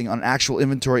pricing on actual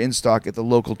inventory in stock at the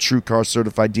local TrueCar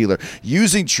certified dealer.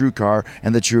 Using TrueCar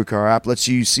and the TrueCar app lets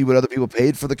you see what other people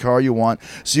paid for the car you want,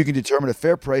 so you can determine a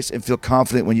fair price and feel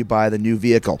confident when you buy the new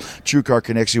vehicle. TrueCar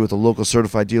connects you with a local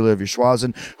certified dealer of your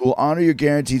Schwazen who will honor your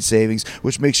guaranteed savings,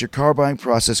 which makes your car buying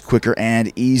process quicker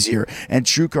and easier. And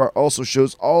TrueCar also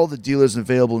shows all the dealers and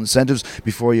available incentives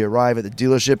before you arrive at the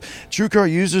dealership.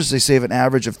 TrueCar users, they save an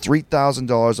average of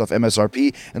 $3,000 off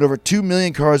MSRP, and over 2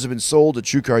 million cars have been sold to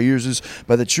TrueCar users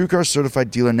by the TrueCar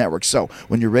certified dealer network. So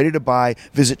when you're ready to buy,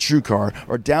 visit TrueCar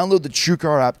or download the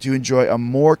TrueCar app to enjoy a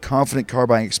more confident car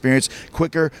buying experience.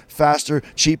 Quicker, faster,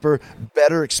 cheaper,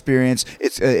 better experience.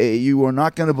 You are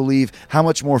not going to believe how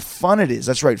much more fun it is.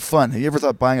 That's right, fun. Have you ever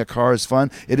thought buying a car is fun?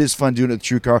 It is fun doing it with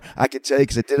TrueCar. I can tell you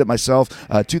because I did it myself.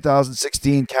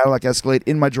 2016 Cadillac Escalade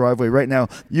in my driveway right now.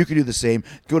 You can do the same.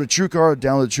 Go to TrueCar,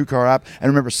 download the TrueCar app, and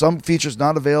remember, some features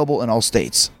not available in all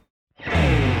states.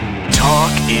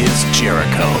 Talk is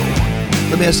Jericho.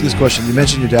 Let me ask you this question. You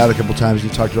mentioned your dad a couple times. You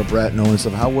talked about Bret and Owen and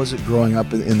stuff. How was it growing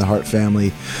up in the Hart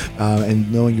family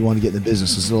and knowing you want to get in the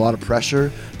business? Was there a lot of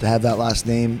pressure to have that last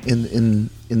name in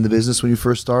the business when you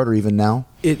first started, or even now?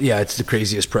 It's the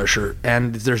craziest pressure,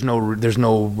 and there's no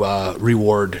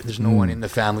reward. There's no one in the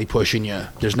family pushing you.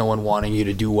 There's no one wanting you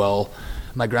to do well.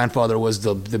 My grandfather was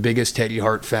the biggest Teddy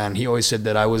Hart fan. He always said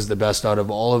that I was the best out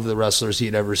of all of the wrestlers he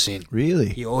had ever seen. Really?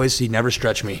 He never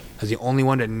stretched me. I was the only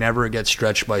one that never gets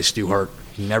stretched by Stu Hart.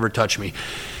 He never touched me.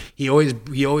 He always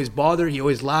bothered. He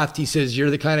always laughed. He says,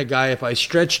 "You're the kind of guy, if I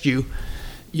stretched you,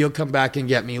 you'll come back and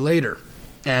get me later."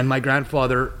 And my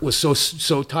grandfather was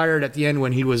so tired at the end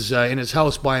when he was in his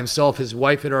house by himself. His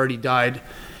wife had already died.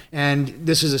 And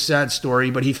this is a sad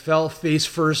story, but he fell face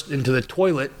first into the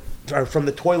toilet, or from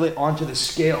the toilet onto the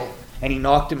scale, and he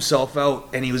knocked himself out,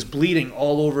 and he was bleeding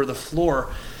all over the floor.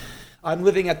 I'm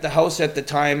living at the house at the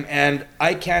time, and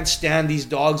I can't stand these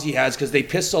dogs he has because they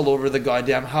piss all over the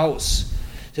goddamn house.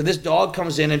 So this dog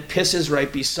comes in and pisses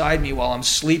right beside me while I'm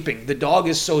sleeping. The dog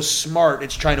is so smart,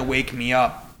 it's trying to wake me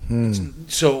up.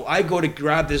 So I go to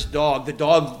grab this dog. The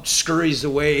dog scurries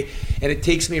away, and it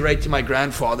takes me right to my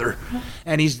grandfather,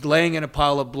 and he's laying in a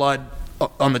pile of blood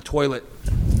on the toilet.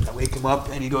 I wake him up,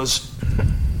 and he goes,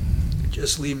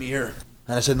 "Just leave me here."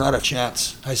 And I said, "Not a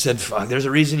chance." I said, "Fuck, there's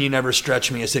a reason you never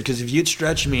stretch me." I said, "Because if you'd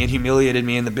stretched me and humiliated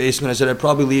me in the basement," I said, "I'd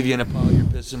probably leave you in a pile of your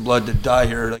piss and blood to die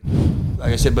here."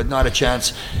 Like I said, but not a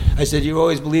chance. I said, "You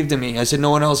always believed in me." I said,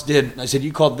 "No one else did." I said,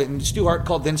 Stu Hart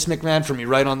called Vince McMahon for me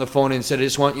right on the phone and said, "I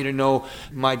just want you to know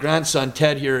my grandson,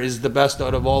 Ted, here is the best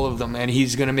out of all of them, and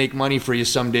he's going to make money for you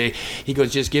someday." He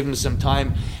goes, "Just give him some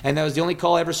time." And that was the only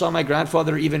call I ever saw my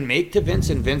grandfather even make to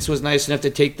Vince, and Vince was nice enough to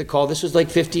take the call. This was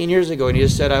like 15 years ago, and he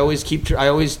just said, I always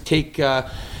take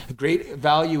great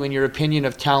value in your opinion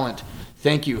of talent.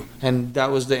 Thank you." And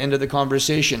that was the end of the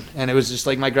conversation. And it was just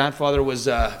like my grandfather was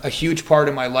a huge part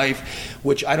of my life,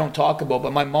 which I don't talk about,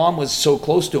 but my mom was so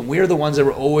close to him. We were the ones that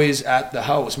were always at the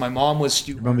house. My mom was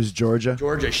Your mom is Georgia?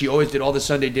 Georgia. She always did all the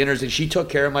Sunday dinners, and she took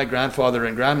care of my grandfather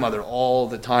and grandmother all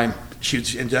the time. She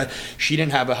didn't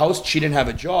have a house. She didn't have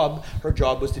a job. Her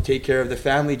job was to take care of the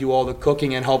family, do all the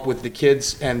cooking, and help with the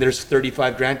kids. And there's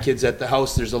 35 grandkids at the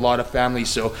house. There's a lot of families.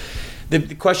 So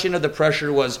the question of the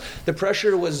pressure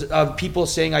was of people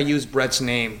saying I use Bret's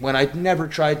name when I never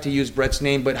tried to use Bret's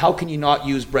name. But how can you not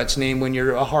use Bret's name when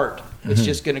you're a Hart? It's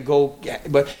just going to go.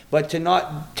 But to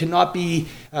not be.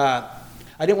 I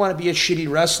didn't want to be a shitty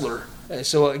wrestler.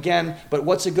 So again, but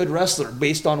what's a good wrestler?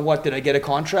 Based on what? Did I get a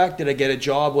contract? Did I get a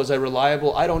job? Was I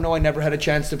reliable? I don't know. I never had a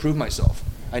chance to prove myself.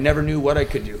 I never knew what I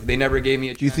could do. They never gave me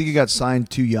a chance. Do you think you got signed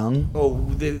too young? Oh,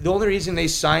 the only reason they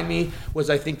signed me was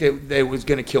I think they was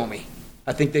going to kill me.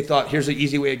 I think they thought, here's an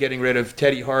easy way of getting rid of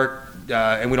Teddy Hart,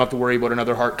 and we don't have to worry about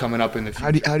another Hart coming up in the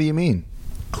future. How do you mean?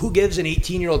 Who gives an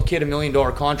 18-year-old kid $1 million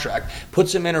contract,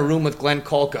 puts him in a room with Glenn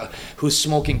Kolka, who's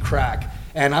smoking crack,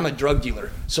 and I'm a drug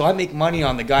dealer. So I make money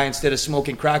on the guy instead of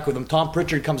smoking crack with him. Tom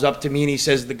Pritchard comes up to me and he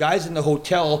says, the guys in the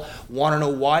hotel want to know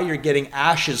why you're getting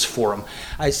ashes for him.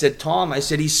 I said, Tom,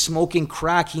 he's smoking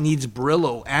crack. He needs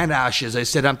Brillo and ashes. I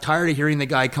said, I'm tired of hearing the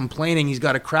guy complaining. He's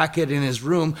got a crackhead in his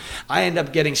room. I end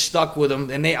up getting stuck with him,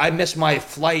 and I miss my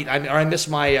flight. I miss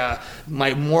my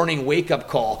my morning wake-up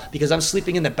call because I'm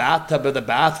sleeping in the bathtub of the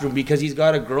bathroom because he's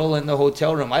got a girl in the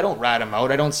hotel room. I don't rat him out.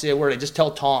 I don't say a word. I just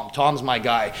tell Tom. Tom's my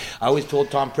guy. I always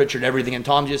told Tom Pritchard everything, and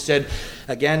Tom just said,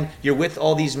 again, you're with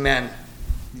all these men.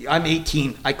 I'm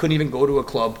 18. I couldn't even go to a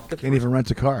club. Can't even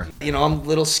rent a car. You know, I'm a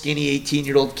little skinny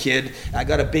 18-year-old kid. I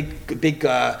got a big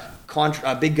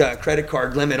credit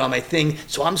card limit on my thing,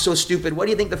 so I'm so stupid. What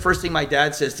do you think the first thing my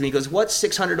dad says to me? He goes, what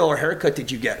 $600 haircut did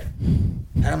you get?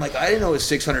 And I'm like, I didn't know it was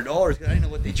 $600. I didn't know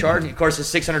what they charged me. Of course,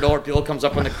 the $600 bill comes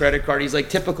up on the credit card. He's like,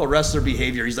 typical wrestler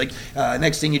behavior. He's like,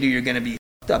 next thing you do, you're going to be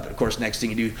up. And of course, next thing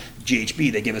you do,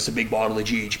 GHB. They give us a big bottle of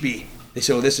GHB. They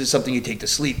say, oh, this is something you take to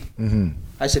sleep. Mm-hmm.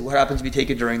 I said, what happens if you take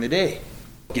it during the day?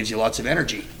 It gives you lots of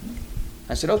energy.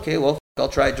 I said, okay, well, I'll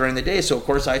try it during the day. So, of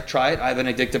course, I try it. I have an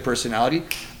addictive personality.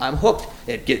 I'm hooked.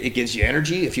 It gives you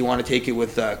energy if you want to take it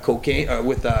with cocaine or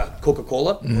with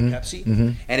Coca-Cola or Pepsi.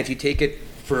 Mm-hmm. And if you take it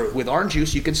with orange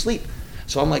juice, you can sleep.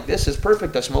 So I'm like, this is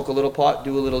perfect. I smoke a little pot,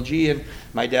 do a little G, and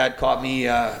my dad caught me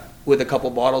with a couple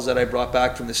bottles that I brought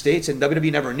back from the States, and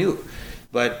WWE never knew.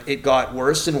 But it got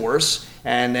worse and worse.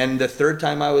 And then the third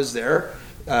time I was there,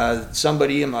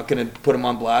 somebody, I'm not going to put him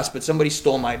on blast, but somebody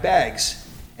stole my bags.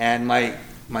 and my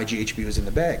GHB was in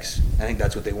the bags. I think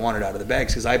that's what they wanted out of the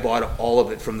bags, because I bought all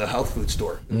of it from the health food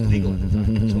store. It was legal at the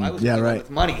time. So I was legal with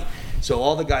money. So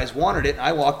all the guys wanted it.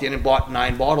 I walked in and bought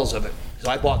 9 bottles of it. So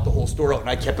I bought the whole store out, and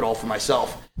I kept it all for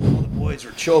myself. All the boys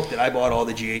were choked that I bought all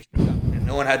the GHB. And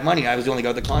no one had money. I was the only guy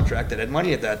with the contract that had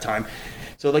money at that time.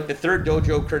 So like the third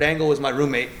dojo, Kurt Angle was my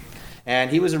roommate,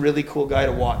 and he was a really cool guy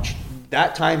to watch.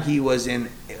 That time he was in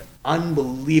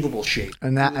unbelievable shape.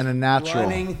 And a natural.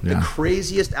 Running the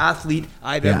craziest athlete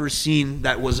I've ever seen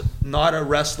that was not a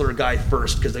wrestler guy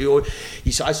first, because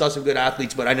I saw some good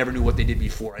athletes, but I never knew what they did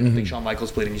before. I don't think Shawn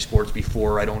Michaels played any sports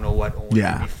before. I don't know what Owen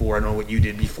did before. I don't know what you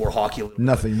did before hockey.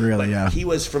 Nothing really, but he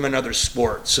was from another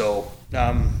sport. So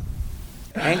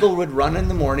Angle would run in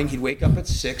the morning. He'd wake up at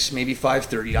 6, maybe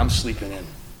 5:30. I'm sleeping in.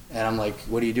 And I'm like,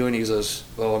 what are you doing? He goes,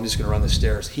 oh, I'm just going to run the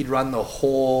stairs. He'd run the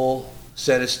whole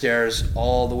set of stairs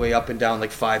all the way up and down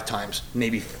like 5 times,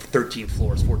 maybe 13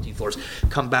 floors, 14 floors.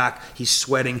 Come back, he's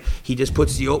sweating. He just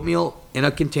puts the oatmeal in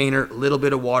a container, a little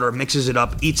bit of water, mixes it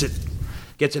up, eats it,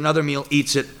 gets another meal,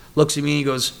 eats it, looks at me and he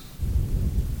goes,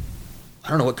 I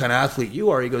don't know what kind of athlete you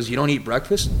are. He goes, you don't eat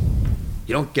breakfast?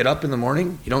 You don't get up in the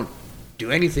morning? You don't do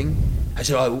anything? I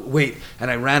said, oh, wait. And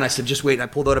I ran. I said, just wait. And I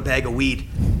pulled out a bag of weed.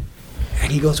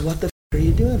 And he goes, what the are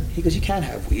you doing? He goes, you can't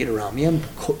have weed around me. I'm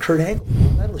Kurt Angle,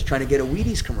 medalist, trying to get a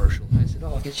Wheaties commercial. I said,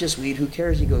 oh, it's just weed. Who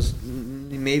cares? He goes,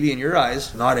 maybe in your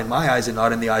eyes, not in my eyes, and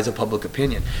not in the eyes of public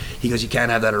opinion. He goes, you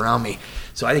can't have that around me.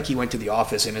 So I think he went to the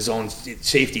office in his own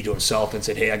safety to himself and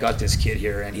said, hey, I got this kid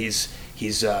here, and he's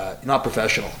not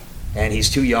professional. And he's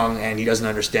too young, and he doesn't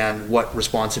understand what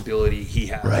responsibility he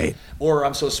has. Right. Or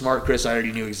I'm so smart, Chris, I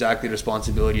already knew exactly the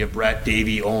responsibility of Bret,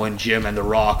 Davey, Owen, Jim, and The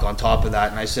Rock on top of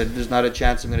that. And I said, there's not a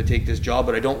chance I'm going to take this job,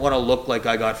 but I don't want to look like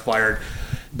I got fired.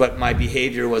 But my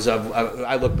behavior was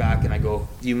I look back and I go,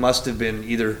 you must have been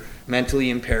either mentally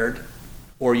impaired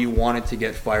or you wanted to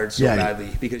get fired so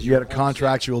badly. Because you had a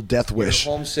contractual death wish.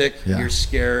 You're homesick, you're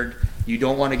scared. You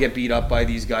don't want to get beat up by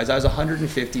these guys. I was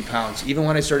 150 pounds. Even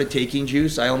when I started taking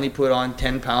juice, I only put on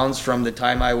 10 pounds from the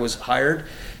time I was hired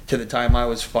to the time I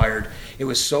was fired. It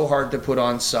was so hard to put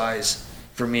on size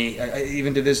for me.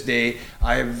 Even to this day,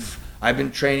 I've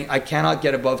been training. I cannot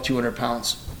get above 200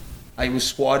 pounds. I was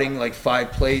squatting like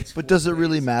 5 plates. But does it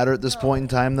really matter at this point in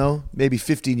time, though? Maybe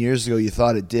 15 years ago you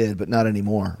thought it did, but not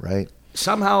anymore, right?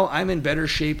 Somehow I'm in better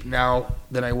shape now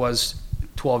than I was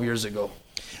 12 years ago.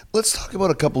 Let's talk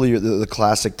about a couple of the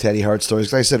classic Teddy Hart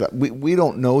stories. Like I said, we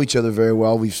don't know each other very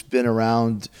well. We've been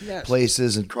around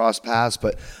places and crossed paths,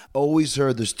 but always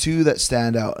heard there's 2 that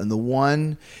stand out. And the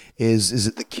one is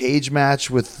it the cage match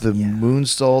with the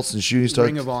moonsaults and shooting stars?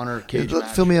 Ring of Honor cage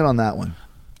match. Fill me in on that one.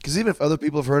 Because even if other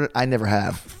people have heard it, I never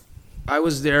have. I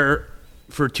was there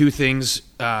for 2 things.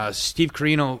 Steve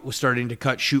Carino was starting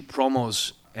to shoot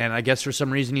promos, and I guess for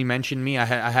some reason he mentioned me. I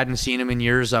hadn't seen him in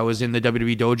years. I was in the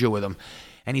WWE dojo with him.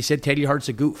 And he said Teddy Hart's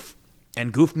a goof.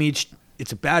 And goof means,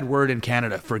 it's a bad word in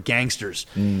Canada for gangsters.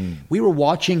 We were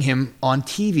watching him on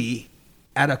TV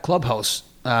at a clubhouse,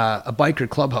 a biker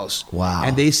clubhouse. Wow.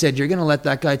 And they said, you're going to let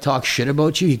that guy talk shit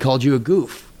about you? He called you a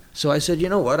goof. So I said, you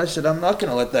know what? I said, I'm not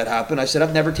going to let that happen. I said,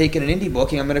 I've never taken an indie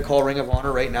booking. I'm going to call Ring of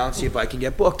Honor right now and see if I can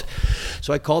get booked.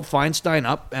 So I called Feinstein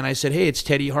up and I said, hey, it's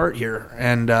Teddy Hart here.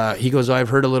 And he goes, I've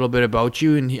heard a little bit about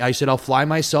you. And I said, I'll fly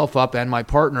myself up and my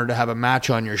partner to have a match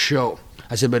on your show.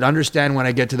 I said, but understand when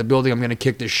I get to the building, I'm going to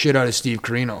kick the shit out of Steve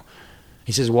Carino.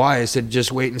 He says, why? I said,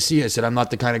 just wait and see. I said, I'm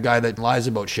not the kind of guy that lies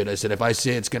about shit. I said, if I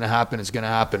say it's going to happen, it's going to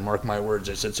happen. Mark my words.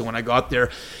 I said, so when I got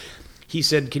there, he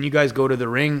said, can you guys go to the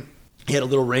ring? He had a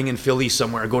little ring in Philly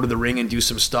somewhere. Go to the ring and do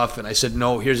some stuff. And I said,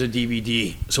 no, here's a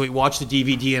DVD. So he watched the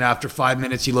DVD, and after 5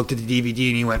 minutes, he looked at the DVD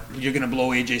and he went, you're going to blow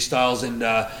AJ Styles and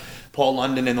Paul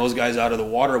London and those guys out of the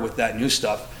water with that new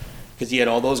stuff. Because he had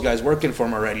all those guys working for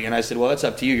him already. And I said, well, that's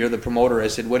up to you. You're the promoter. I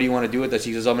said, what do you want to do with this?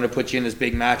 He says, I'm going to put you in this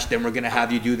big match. Then we're going to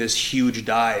have you do this huge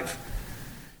dive.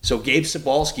 So Gabe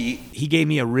Cebulski, he gave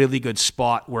me a really good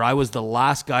spot where I was the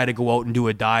last guy to go out and do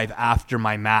a dive after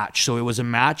my match. So it was a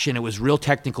match and it was real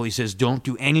technical. He says, don't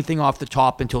do anything off the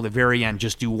top until the very end.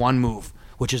 Just do one move,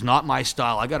 which is not my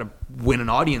style. I got to win an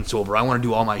audience over. I want to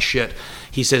do all my shit.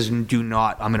 He says, do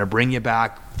not. I'm going to bring you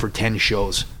back for 10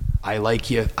 shows. I like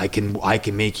you. I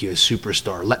can make you a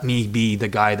superstar. Let me be the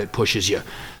guy that pushes you.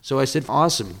 So I said,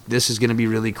 awesome. This is going to be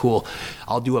really cool.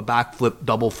 I'll do a backflip,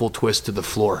 double full twist to the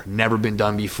floor. Never been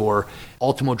done before.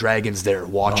 Ultimo Dragon's there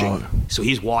watching. So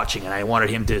he's watching, and I wanted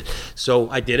him to.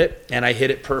 So I did it, and I hit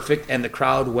it perfect, and the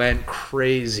crowd went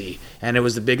crazy. And it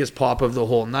was the biggest pop of the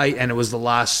whole night, and it was the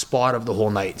last spot of the whole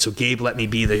night. So Gabe let me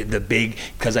be the big,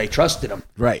 because I trusted him.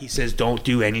 Right. He says, don't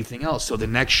do anything else. So the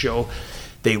next show,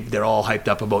 they're all hyped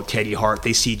up about Teddy Hart.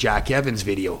 They see Jack Evans'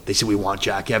 video. They say, we want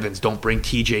Jack Evans. Don't bring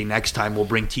TJ next time. We'll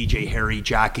bring TJ, Harry,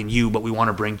 Jack, and you, but we want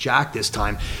to bring Jack this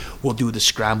time. We'll do the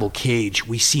scramble cage.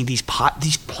 We see these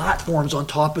platforms on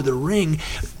top of the ring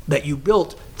that you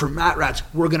built for mat rats.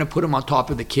 We're going to put them on top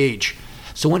of the cage.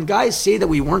 So when guys say that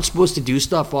we weren't supposed to do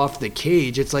stuff off the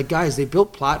cage, it's like, guys, they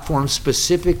built platforms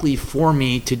specifically for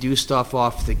me to do stuff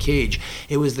off the cage.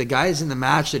 It was the guys in the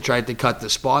match that tried to cut the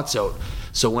spots out.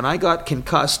 So when I got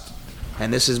concussed,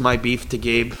 and this is my beef to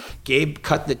Gabe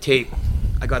cut the tape.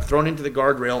 I got thrown into the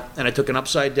guardrail, and I took an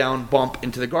upside down bump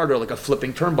into the guardrail, like a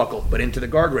flipping turnbuckle, but into the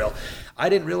guardrail. I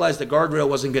didn't realize the guardrail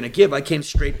wasn't going to give. I came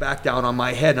straight back down on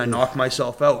my head, and I knocked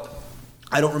myself out.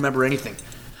 I don't remember anything.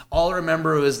 All I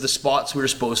remember was the spots we were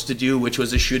supposed to do, which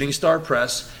was a shooting star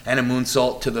press and a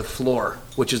moonsault to the floor,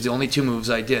 which is the only 2 moves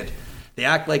I did. They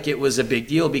act like it was a big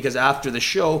deal because after the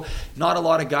show, not a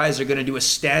lot of guys are going to do a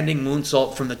standing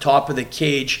moonsault from the top of the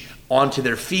cage onto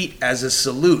their feet as a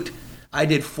salute. I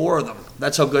did 4 of them.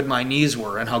 That's how good my knees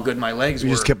were and how good my legs were.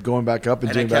 You just kept going back up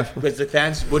and doing back. Because the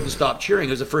fans wouldn't stop cheering.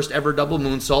 It was the first ever double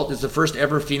moonsault. It was the first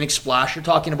ever Phoenix splash. You're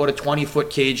talking about a 20-foot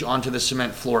cage onto the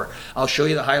cement floor. I'll show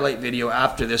you the highlight video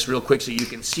after this real quick so you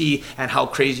can see and how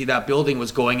crazy that building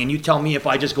was going. And you tell me if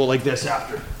I just go like this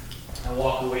after and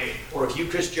walk away. Or if you,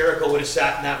 Chris Jericho, would have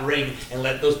sat in that ring and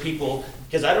let those people...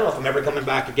 Because I don't know if I'm ever coming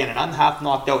back again. And I'm half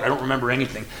knocked out. I don't remember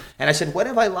anything. And I said, what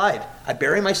have I lied? I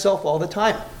bury myself all the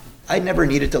time. I never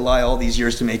needed to lie all these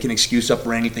years to make an excuse up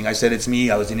for anything. I said, it's me,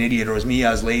 I was an idiot, or it was me,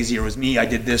 I was lazy, or it was me, I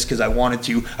did this because I wanted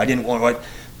to, I didn't want to.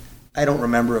 I don't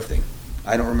remember a thing.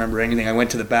 I don't remember anything. I went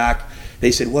to the back.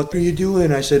 They said, what are you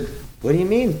doing? I said, what do you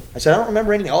mean? I said, I don't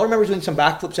remember anything. All I remember was doing some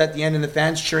backflips at the end and the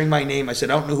fans cheering my name. I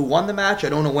said, I don't know who won the match. I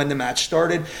don't know when the match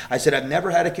started. I said, I've never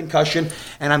had a concussion,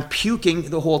 and I'm puking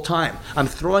the whole time. I'm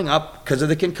throwing up because of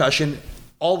the concussion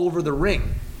all over the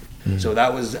ring. So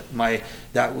that was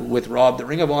that with Rob. The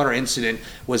Ring of Honor incident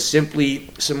was simply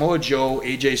Samoa Joe,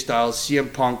 AJ Styles,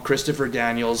 CM Punk, Christopher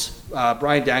Daniels.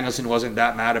 Bryan Danielson wasn't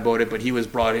that mad about it, but he was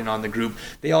brought in on the group.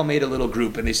 They all made a little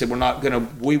group, and they said,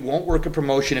 we won't work a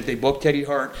promotion if they book Teddy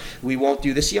Hart. We won't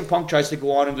do this. CM Punk tries to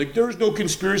go on and like, there's no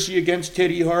conspiracy against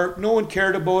Teddy Hart. No one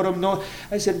cared about him. No,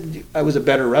 I said, I was a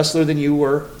better wrestler than you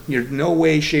were. There's no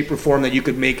way, shape, or form that you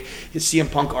could make his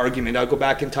CM Punk argument. I'll go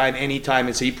back in time any time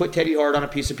and say, you put Teddy Hart on a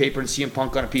piece of paper and CM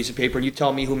Punk on a piece of paper, and you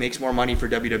tell me who makes more money for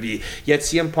WWE. Yet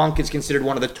CM Punk is considered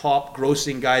one of the top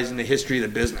grossing guys in the history of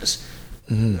the business.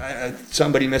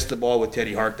 Somebody missed the ball with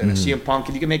Teddy Hart then. CM Punk,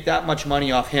 if you can make that much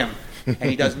money off him, and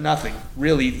he does nothing.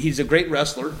 Really, he's a great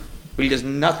wrestler, but he does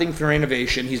nothing for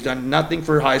innovation. He's done nothing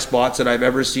for high spots that I've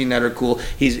ever seen that are cool.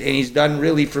 He's done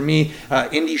really, for me,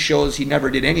 indie shows. He never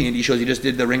did any indie shows. He just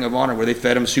did the Ring of Honor where they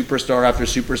fed him superstar after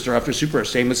superstar after superstar.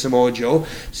 Same with Samoa Joe.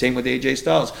 Same with AJ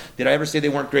Styles. Did I ever say they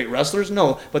weren't great wrestlers?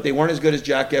 No, but they weren't as good as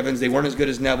Jack Evans. They weren't as good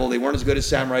as Neville. They weren't as good as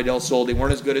Samurai Del Sol. They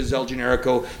weren't as good as El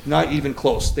Generico. Not even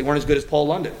close. They weren't as good as Paul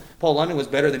London. Paul London was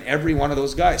better than every one of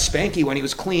those guys. Spanky, when he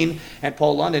was clean, and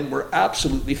Paul London were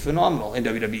absolutely phenomenal in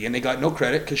WWE, and they got no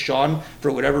credit because Sean,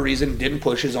 for whatever reason, didn't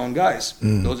push his own guys.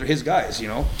 Those are his guys, you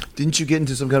know. Didn't you get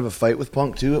into some kind of a fight with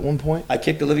Punk too at one point? I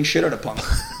kicked the living shit out of Punk.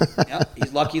 Yeah,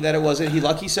 he's lucky that it wasn't. He's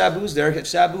lucky Sabu's there. If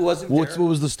Sabu wasn't there, What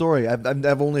was the story? I've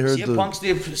only heard CM Punk's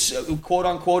the quote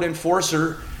unquote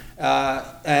enforcer.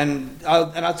 And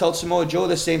I'll tell Samoa Joe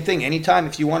the same thing. Anytime,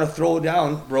 if you want to throw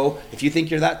down, bro, if you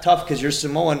think you're that tough because you're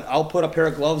Samoan, I'll put a pair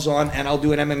of gloves on and I'll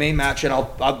do an MMA match, and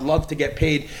I'd love to get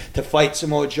paid to fight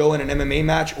Samoa Joe in an MMA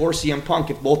match or CM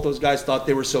Punk if both those guys thought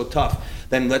they were so tough.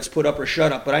 Then let's put up or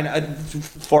shut up. But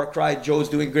far cry, Joe's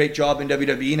doing a great job in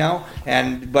WWE now,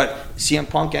 but CM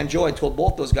Punk and Joe, I told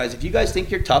both those guys, if you guys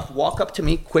think you're tough, walk up to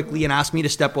me quickly and ask me to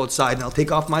step outside, and I'll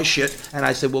take off my shit. And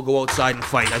I said, we'll go outside and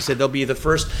fight. I said, they'll be the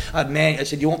first man. I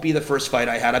said, you won't be the first fight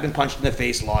I had. I've been punched in the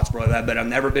face lots, bro, but I've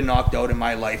never been knocked out in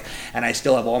my life, and I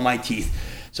still have all my teeth.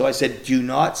 So I said, do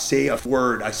not say a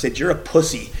word. I said, you're a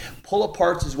pussy. Pull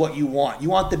aparts is what you want. You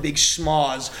want the big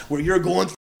schmoz where you're going,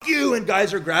 you, and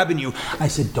guys are grabbing you. I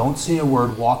said, don't say a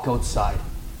word, walk outside.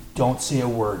 Don't say a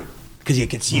word. Because you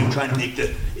can see him trying to make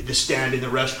the stand in the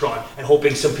restaurant and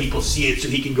hoping some people see it so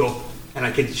he can go. And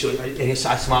I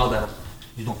smiled at him.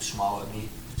 You don't smile at me.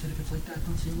 I said, if it's like that,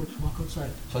 don't say a word, walk outside.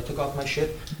 So I took off my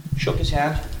shit, shook his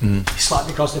hand, he slapped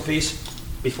me across the face.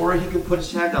 Before he could put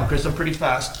his hand down, because I'm pretty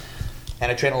fast,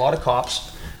 and I train a lot of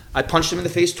cops, I punched him in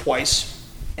the face twice,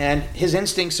 and his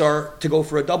instincts are to go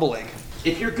for a double leg.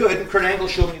 If you're good, and Kurt Angle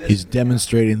showed me this. He's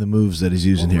demonstrating the moves that he's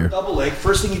using here. Double leg.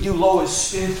 First thing you do low is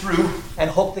spin through and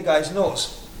hook the guy's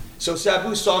nose. So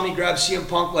Sabu saw me grab CM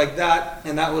Punk like that,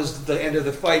 and that was the end of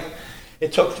the fight.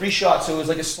 It took 3 shots, so it was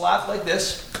like a slap like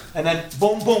this, and then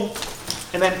boom, boom,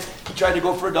 And then he tried to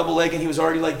go for a double leg, and he was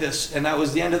already like this. And that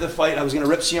was the end of the fight. I was going to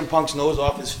rip CM Punk's nose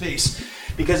off his face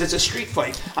because it's a street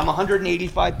fight. I'm a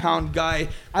 185-pound guy.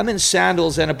 I'm in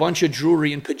sandals and a bunch of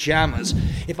jewelry and pajamas.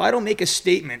 If I don't make a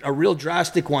statement, a real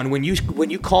drastic one, when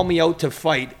you call me out to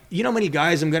fight, you know how many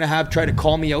guys I'm going to have try to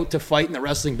call me out to fight in the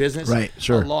wrestling business? Right,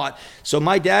 sure. A lot. So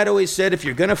my dad always said, if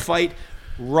you're going to fight,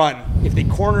 run. If they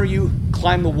corner you,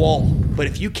 climb the wall. But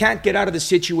if you can't get out of the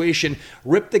situation,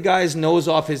 rip the guy's nose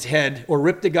off his head or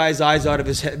rip the guy's eyes out of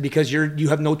his head because you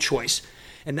have no choice.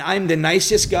 And I'm the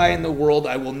nicest guy in the world.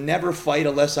 I will never fight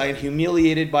unless I am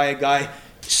humiliated by a guy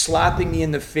slapping me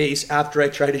in the face after I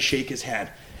try to shake his hand.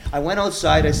 I went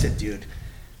outside. I said, dude,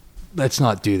 let's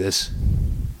not do this.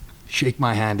 Shake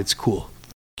my hand. It's cool.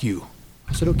 F*** you.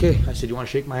 I said, okay. I said, you want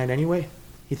to shake my hand anyway?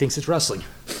 He thinks it's wrestling.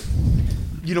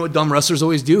 You know what dumb wrestlers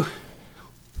always do?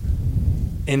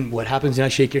 And what happens when I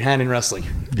shake your hand in wrestling?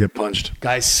 Get punched.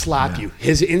 Guys slap you.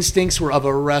 His instincts were of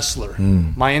a wrestler.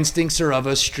 My instincts are of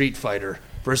a street fighter.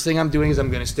 First thing I'm doing is I'm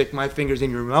going to stick my fingers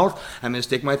in your mouth. I'm going to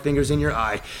stick my fingers in your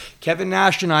eye. Kevin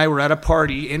Nash and I were at a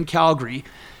party in Calgary,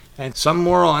 and some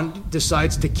moron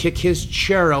decides to kick his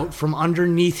chair out from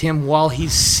underneath him while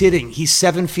he's sitting. He's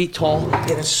 7 feet tall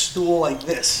in a stool like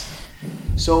this.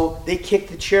 So they kick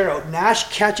the chair out.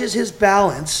 Nash catches his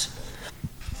balance,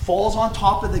 falls on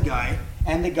top of the guy,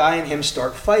 and the guy and him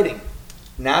start fighting.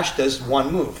 Nash does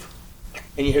one move.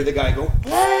 And you hear the guy go,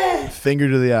 ah! Finger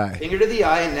to the eye. Finger to the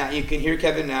eye, and now you can hear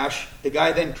Kevin Nash. The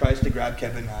guy then tries to grab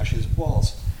Kevin Nash's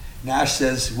balls. Nash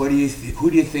says, who do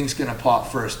you think's going to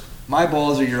pop first? My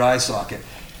balls or your eye socket?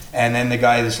 And then the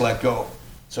guy just let go.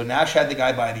 So Nash had the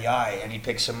guy by the eye, and he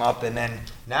picks him up, and then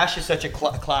Nash is such a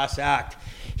class act.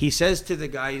 He says to the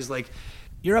guy, he's like,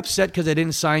 you're upset because I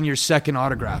didn't sign your second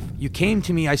autograph. You came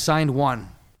to me, I signed one.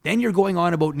 Then you're going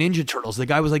on about Ninja Turtles. The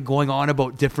guy was like going on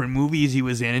about different movies he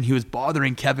was in, and he was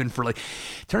bothering Kevin for like,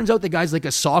 turns out the guy's like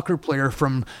a soccer player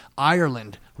from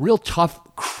Ireland. Real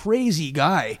tough, crazy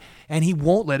guy, and he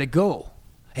won't let it go.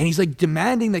 And he's like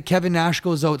demanding that Kevin Nash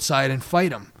goes outside and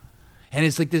fight him. And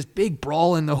it's like this big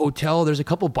brawl in the hotel. There's a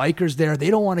couple bikers there. They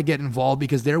don't want to get involved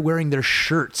because they're wearing their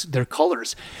shirts, their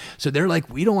colors. So they're like,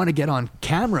 we don't want to get on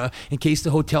camera in case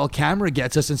the hotel camera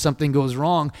gets us and something goes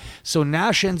wrong. So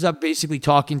Nash ends up basically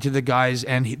talking to the guys,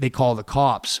 and they call the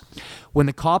cops. When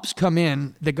the cops come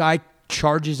in, the guy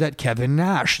charges at Kevin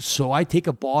Nash. So I take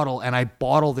a bottle and I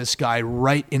bottle this guy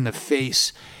right in the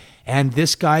face. And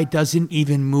this guy doesn't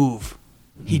even move.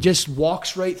 He just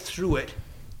walks right through it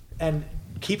and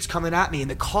keeps coming at me, and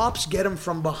the cops get him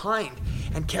from behind.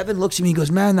 And Kevin looks at me and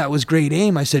goes, man, that was great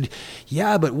aim. I said,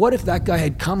 yeah, but what if that guy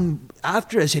had come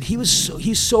after us? I said,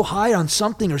 he's so high on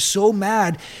something or so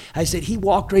mad. I said, he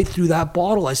walked right through that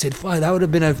bottle. I said, fine, that would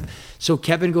have been So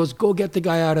Kevin goes, go get the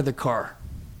guy out of the car.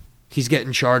 He's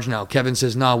getting charged now. Kevin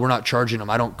says, no, we're not charging him.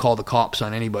 I don't call the cops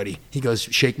on anybody. He goes,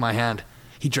 shake my hand.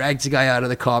 He drags the guy out of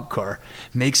the cop car,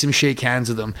 makes him shake hands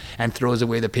with him, and throws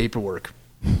away the paperwork.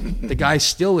 The guy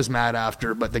still was mad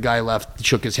after, but the guy left,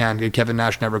 shook his hand. Kevin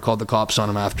Nash never called the cops on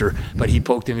him after, but he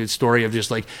poked into the story of just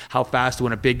like how fast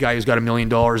when a big guy who's got $1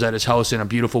 million at his house and a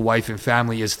beautiful wife and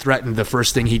family is threatened, the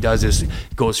first thing he does is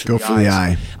goes for the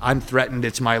eye. I'm threatened.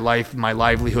 It's my life. My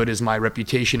livelihood is my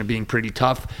reputation of being pretty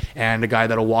tough and a guy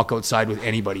that'll walk outside with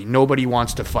anybody. Nobody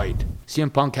wants to fight.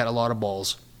 CM Punk had a lot of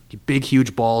balls. Big,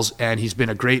 huge balls, and he's been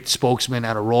a great spokesman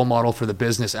and a role model for the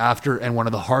business after, and one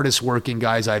of the hardest working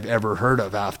guys I've ever heard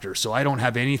of after. So I don't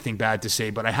have anything bad to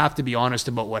say, but I have to be honest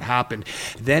about what happened,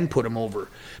 then put him over.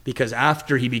 Because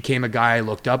after he became a guy I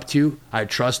looked up to, I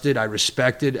trusted, I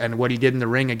respected, and what he did in the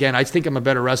ring, again, I think I'm a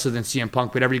better wrestler than CM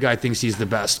Punk, but every guy thinks he's the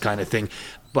best kind of thing.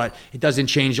 But it doesn't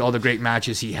change all the great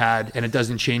matches he had, and it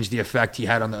doesn't change the effect he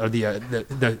had on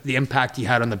the impact he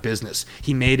had on the business.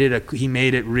 He made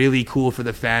it really cool for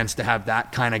the fans to have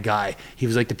that kind of guy. He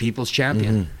was like the people's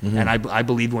champion, and I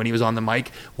believed when he was on the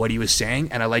mic what he was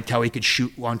saying, and I liked how he could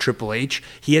shoot on Triple H.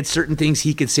 He had certain things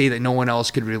he could say that no one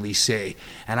else could really say,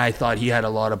 and I thought he had a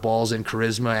lot of balls and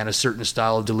charisma and a certain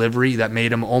style of delivery that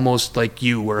made him almost like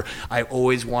you, where I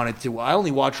always wanted to. I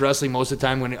only watch wrestling most of the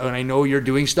time when I know you're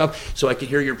doing stuff, so I could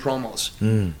hear your promos,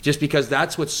 just because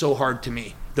that's what's so hard to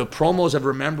me. The promos of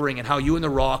remembering and how you and The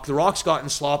Rock's gotten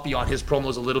sloppy on his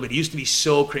promos a little bit. He used to be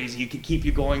so crazy. He could keep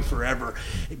you going forever,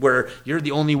 where you're the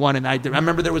only one. And I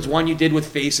remember there was one you did with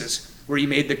faces where you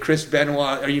made the Chris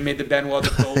Benoit, or you made the Benoit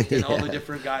the Goat and all the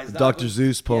different guys. Dr.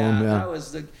 Zeus poem, yeah. That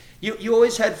was you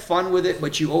always had fun with it,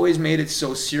 but you always made it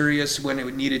so serious when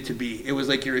it needed to be. It was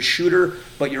like you're a shooter,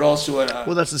 but you're also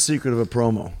Well, that's the secret of a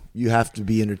promo. You have to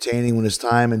be entertaining when it's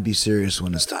time and be serious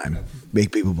when it's time.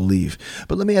 Make people believe.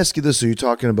 But let me ask you this: so you're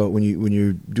talking about when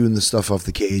you're doing the stuff off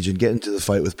the cage and getting to the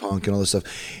fight with Punk and all this stuff.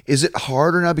 Is it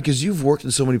harder now because you've worked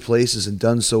in so many places and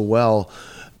done so well,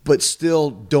 but still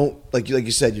don't like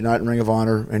you said, you're not in Ring of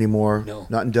Honor anymore, No.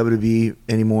 not in WWE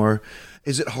anymore.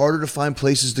 Is it harder to find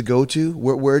places to go to?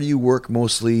 Where do you work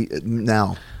mostly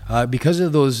now? Because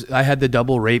of those, I had the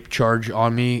double rape charge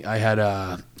on me. I had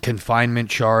a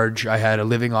confinement charge. I had a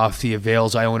living off the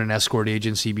avails. I own an escort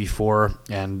agency before.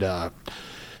 And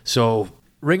so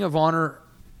Ring of Honor,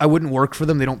 I wouldn't work for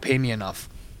them. They don't pay me enough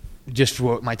just for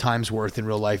what my time's worth in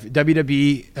real life.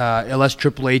 WWE, unless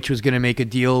Triple H was going to make a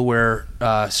deal where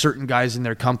certain guys in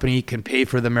their company can pay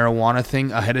for the marijuana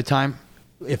thing ahead of time.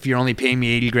 If you're only paying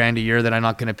me $80,000 a year, then I'm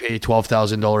not going to pay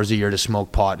 $12,000 a year to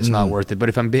smoke pot. It's not worth it. But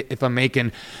if I'm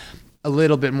making a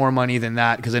little bit more money than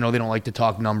that, because I know they don't like to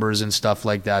talk numbers and stuff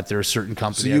like that. There are certain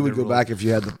companies. So you would go back if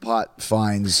you had the pot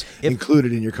fines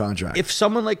included in your contract. If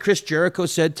someone like Chris Jericho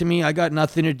said to me, I got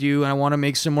nothing to do and I want to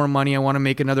make some more money, I want to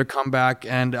make another comeback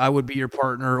and I would be your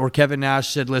partner, or Kevin Nash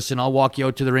said, listen, I'll walk you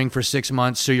out to the ring for 6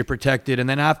 months so you're protected. And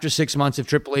then after 6 months, if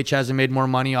Triple H hasn't made more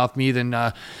money off me than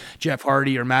Jeff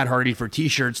Hardy or Matt Hardy for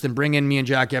t-shirts, then bring in me and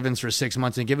Jack Evans for 6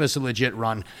 months and give us a legit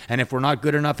run. And if we're not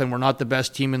good enough and we're not the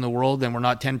best team in the world, then we're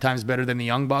not 10 times better than the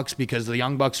Young Bucks, because the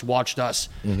Young Bucks watched us.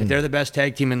 If they're the best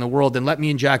tag team in the world, then let me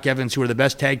and Jack Evans, who are the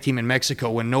best tag team in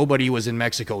Mexico, when nobody was in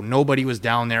Mexico, nobody was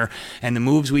down there, and the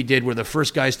moves we did were the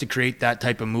first guys to create that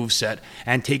type of move set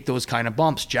and take those kind of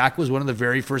bumps. Jack was one of the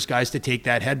very first guys to take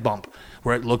that head bump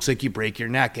where it looks like you break your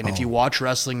neck. And if you watch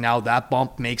wrestling now, that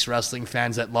bump makes wrestling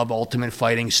fans that love Ultimate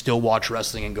Fighting still watch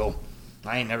wrestling and go,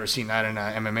 I ain't never seen that in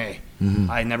MMA.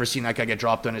 I ain't never seen that guy get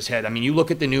dropped on his head. I mean, you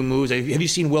look at the new moves. Have you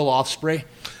seen Will Ospreay?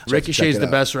 Ricochet is the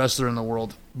best wrestler in the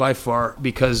world by far,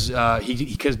 because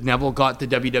because Neville got the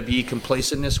WWE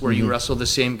complacentness where you wrestle the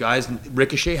same guys.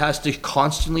 Ricochet has to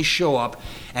constantly show up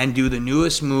and do the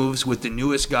newest moves with the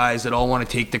newest guys that all want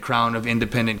to take the crown of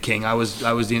Independent King. I was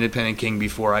the Independent King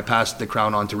before. I passed the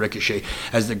crown on to Ricochet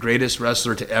as the greatest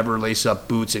wrestler to ever lace up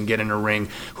boots and get in a ring,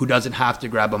 who doesn't have to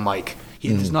grab a mic.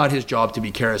 It's not his job to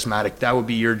be charismatic. That would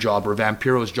be your job, or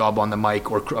Vampiro's job on the mic,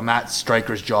 or Matt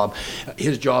Striker's job.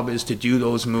 His job is to do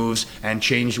those moves and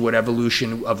change what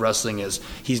evolution of wrestling is.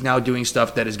 He's now doing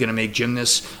stuff that is going to make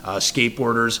gymnasts,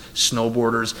 skateboarders,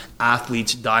 snowboarders,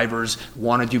 athletes, divers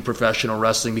want to do professional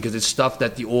wrestling, because it's stuff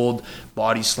that the old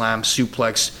body slam,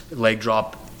 suplex, leg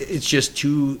drop,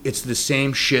 it's the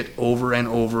same shit over and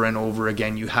over and over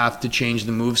again. You have to change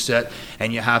the move set,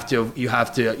 and you have to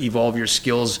evolve your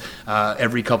skills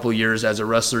every couple of years as a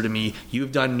wrestler. To me,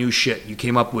 you've done new shit. You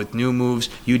came up with new moves.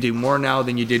 You do more now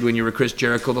than you did when you were Chris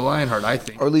Jericho the Lionheart, I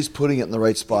think. Or at least putting it in the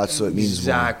right spot so it means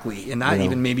exactly more. And that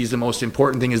even maybe is the most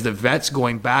important thing, is the vets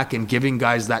going back and giving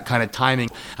guys that kind of timing.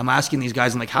 I'm asking these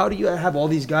guys, I'm like, how do you have all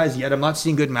these guys yet I'm not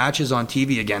seeing good matches on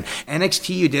TV again?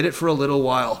 NXT, you did it for a little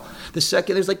while. The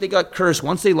second, there's like they got cursed.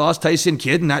 Once they lost Tyson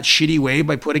Kidd in that shitty way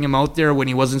by putting him out there when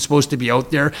he wasn't supposed to be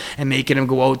out there and making him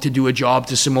go out to do a job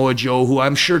to Samoa Joe, who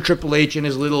I'm sure Triple H and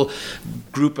his little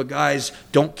group of guys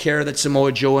don't care that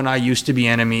Samoa Joe and I used to be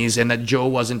enemies and that Joe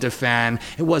wasn't a fan.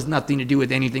 It was nothing to do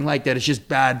with anything like that. It's just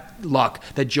bad luck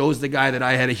that Joe's the guy that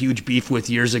I had a huge beef with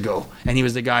years ago, and he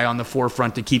was the guy on the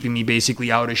forefront to keeping me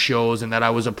basically out of shows, and that I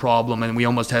was a problem, and we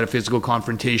almost had a physical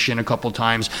confrontation a couple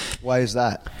times. Why is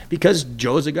that? Because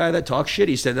Joe's a guy that talks shit.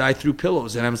 He said that I threw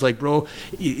pillows, and I was like, bro,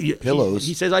 pillows?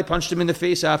 He says I punched him in the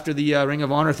face after the Ring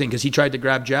of Honor thing because he tried to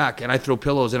grab Jack, and I throw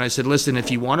pillows. And I said, listen,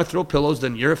 if you want to throw pillows,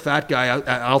 then you're a fat guy.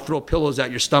 I'll throw pillows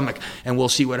at your stomach, and we'll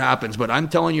see what happens. But I'm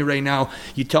telling you right now,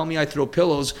 you tell me I throw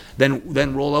pillows,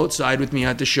 then roll outside with me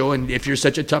at the show, and if you're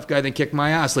such a tough guy, then kick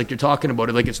my ass like you're talking about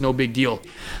it, like it's no big deal.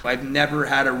 I've never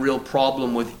had a real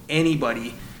problem with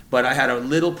anybody, but I had a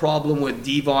little problem with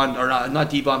Devon, or not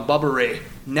Devon, Bubba Ray.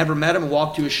 Never met him,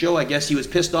 walked to a show. I guess he was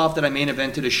pissed off that I main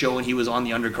evented a show and he was on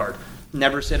the undercard.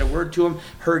 Never said a word to him.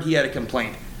 Heard he had a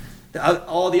complaint.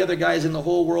 All the other guys in the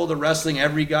whole world of wrestling,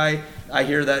 every guy, I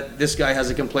hear that this guy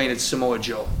has a complaint. It's Samoa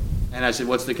Joe. And I said,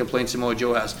 what's the complaint Samoa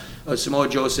Joe has? Samoa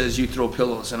Joe says you throw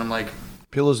pillows. And I'm like,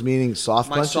 pillows meaning soft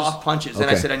punches? My soft punches. Okay.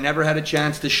 And I said I never had a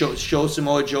chance to show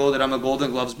Samoa Joe that I'm a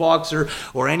Golden Gloves boxer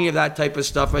or any of that type of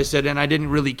stuff. I said, and I didn't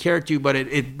really care to, but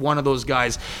it one of those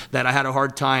guys that I had a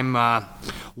hard time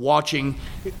watching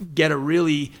get a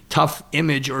really tough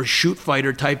image or shoot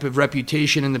fighter type of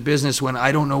reputation in the business when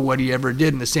I don't know what he ever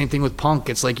did. And the same thing with Punk.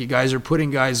 It's like you guys are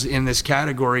putting guys in this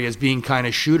category as being kind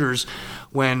of shooters,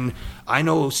 when I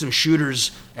know some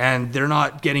shooters and they're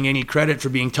not getting any credit for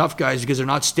being tough guys because they're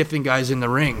not stiffing guys in the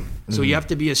ring. So you have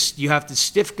to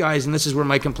stiff guys, and this is where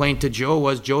my complaint to Joe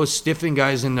was. Joe is stiffing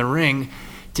guys in the ring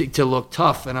to look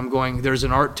tough. And I'm going, there's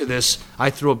an art to this. I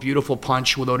throw a beautiful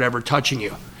punch without ever touching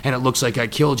you, and it looks like I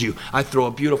killed you. I throw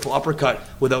a beautiful uppercut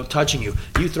without touching you.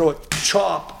 You throw a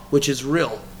chop, which is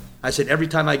real. I said, every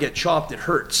time I get chopped, it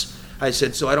hurts. I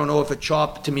said, so I don't know if a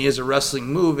chop to me is a wrestling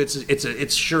move.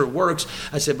 It's sure works.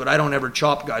 I said, but I don't ever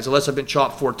chop guys. Unless I've been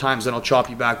chopped 4 times, then I'll chop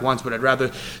you back once, but I'd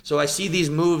rather. So I see these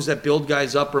moves that build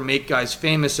guys up or make guys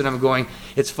famous, and I'm going,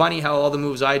 it's funny how all the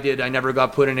moves I did, I never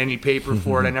got put in any paper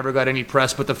for it. I never got any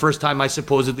press, but the first time I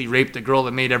supposedly raped a girl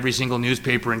that made every single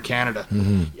newspaper in Canada.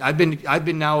 I've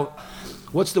been now,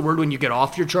 what's the word when you get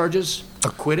off your charges?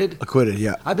 Acquitted? Acquitted,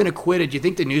 yeah. I've been acquitted. You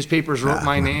think the newspapers wrote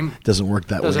my name? Doesn't work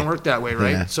that way. Doesn't work that way,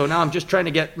 right? Yeah. So now I'm just trying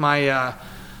to get my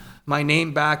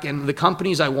name back, and the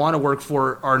companies I want to work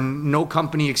for are no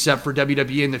company except for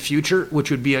WWE in the future,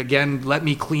 which would be, again, let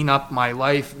me clean up my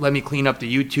life, let me clean up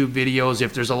the YouTube videos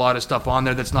if there's a lot of stuff on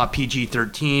there that's not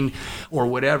PG-13 or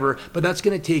whatever, but that's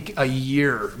going to take a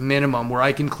year minimum where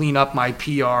I can clean up my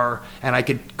PR and I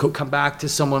could come back to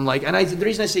someone like, and the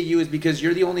reason I say you is because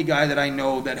you're the only guy that I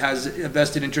know that has a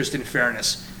vested interest in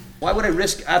fairness. Why would I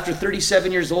risk, after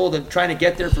 37 years old and trying to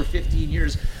get there for 15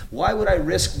 years, why would I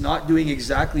risk not doing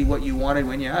exactly what you wanted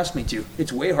when you asked me to?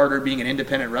 It's way harder being an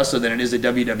independent wrestler than it is a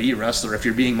WWE wrestler if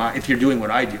you're doing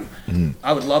what I do.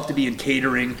 I would love to be in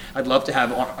catering. I'd love to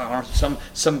have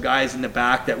some guys in the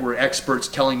back that were experts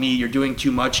telling me, you're doing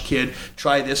too much, kid.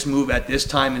 Try this move at this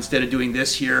time instead of doing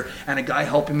this here. And a guy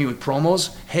helping me with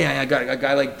promos. Hey, I got a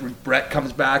guy like Bret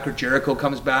comes back, or Jericho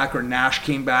comes back, or Nash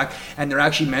came back, and they're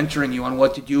actually mentoring you on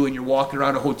what to do, and you're walking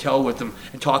around a hotel with them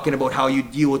and talking about how you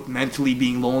deal with mentally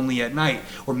being lonely at night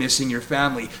or missing your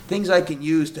family. Things I can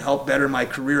use to help better my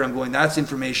career. I'm going, that's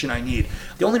information I need.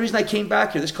 The only reason I came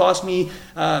back here, this cost me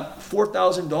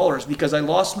 $4,000 because I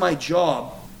lost my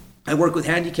job. I work with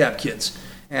handicapped kids,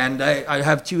 and I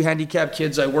have 2 handicapped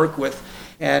kids I work with,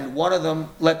 and one of them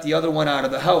let the other one out of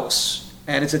the house,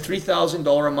 and it's a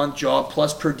 $3,000 a month job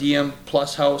plus per diem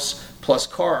plus house plus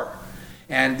car.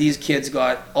 And these kids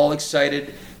got all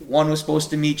excited. One was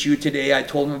supposed to meet you today. I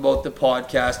told him about the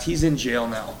podcast. He's in jail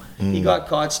now. He got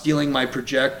caught stealing my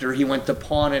projector. He went to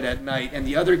pawn it at night. And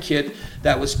the other kid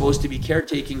that was supposed to be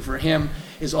caretaking for him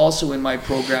is also in my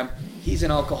program. He's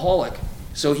an alcoholic.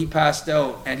 So he passed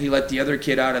out, and he let the other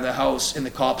kid out of the house, and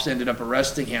the cops ended up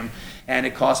arresting him, and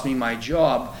it cost me my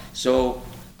job. So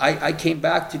I came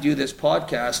back to do this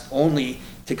podcast only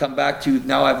to come back to,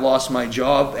 now I've lost my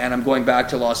job and I'm going back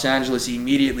to Los Angeles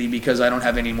immediately because I don't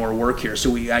have any more work here.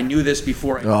 So I knew this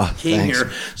before I came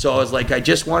here. So I was like, I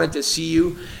just wanted to see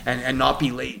you and not be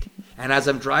late. And as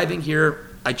I'm driving here,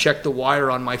 I checked the wire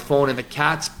on my phone, and the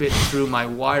cat's bit through my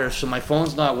wire, so my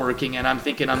phone's not working, and I'm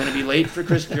thinking I'm going to be late for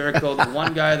Chris Jericho, the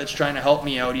one guy that's trying to help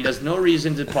me out. He has no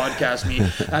reason to podcast me.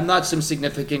 I'm not some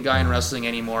significant guy in wrestling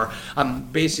anymore. I'm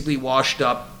basically washed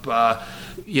up, I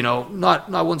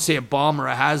wouldn't say a bum or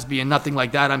a has-been, nothing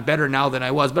like that. I'm better now than I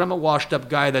was, but I'm a washed-up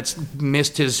guy that's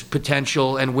missed his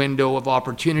potential and window of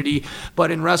opportunity.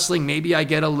 But in wrestling, maybe I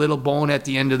get a little bone at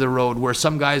the end of the road where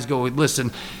some guys go,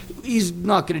 listen, he's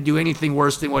not going to do anything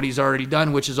worse than what he's already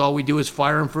done, which is all we do is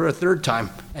fire him for a third time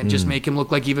and just make him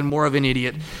look like even more of an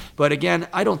idiot. But again,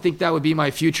 I don't think that would be my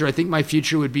future. I think my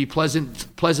future would be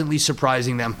pleasantly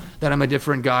surprising them, that I'm a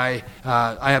different guy.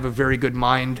 I have a very good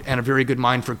mind, and a very good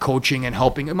mind for coaching and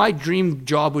helping. My dream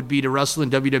job would be to wrestle in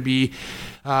WWE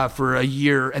for a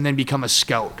year and then become a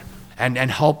scout. And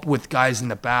help with guys in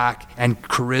the back and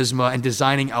charisma and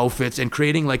designing outfits and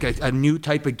creating like a new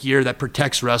type of gear that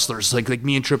protects wrestlers, like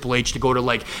me and Triple H to go to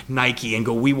like Nike and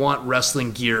go, we want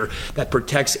wrestling gear that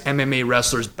protects MMA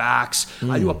wrestlers' backs.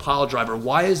 I do a pile driver.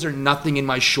 Why is there nothing in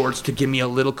my shorts to give me a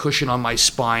little cushion on my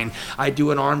spine? I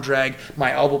do an arm drag.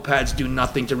 My elbow pads do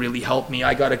nothing to really help me.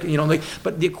 I got to,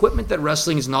 but the equipment that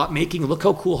wrestling is not making, look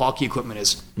how cool hockey equipment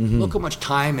is. Look how much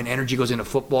time and energy goes into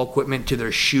football equipment, to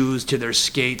their shoes, to their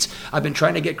skates. I've been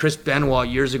trying to get Chris Benoit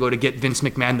years ago to get Vince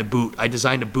McMahon the boot. I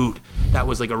designed a boot that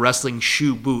was like a wrestling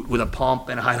shoe boot with a pump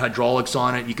and had hydraulics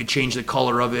on it. You could change the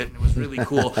color of it. And it was really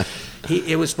cool.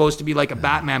 It was supposed to be like a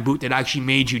Batman boot that actually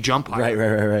made you jump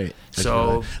higher. Right.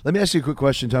 So let me ask you a quick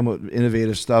question, talking about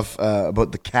innovative stuff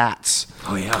about the cats.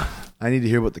 Oh, yeah. I need to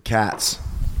hear about the cats.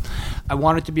 I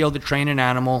wanted to be able to train an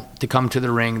animal to come to the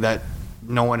ring that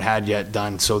no one had yet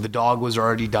done. So the dog was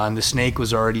already done. The snake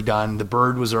was already done. The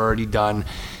bird was already done.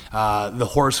 The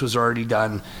horse was already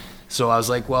done. So I was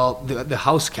like, well, the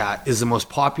house cat is the most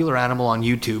popular animal on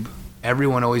YouTube.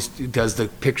 Everyone always does the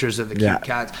pictures of the cute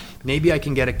cats. Maybe I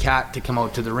can get a cat to come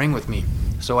out to the ring with me.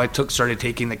 So I started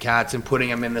taking the cats and putting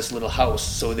them in this little house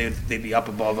so they'd be up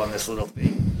above on this little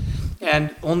thing.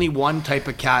 And only one type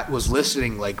of cat was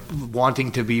listening, like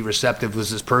wanting to be receptive,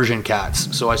 was this Persian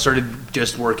cats. So I started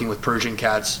just working with Persian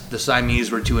cats. The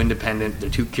Siamese were too independent. They're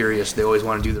too curious. They always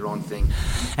want to do their own thing.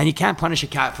 And you can't punish a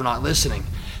cat for not listening.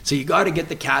 So you got to get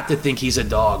the cat to think he's a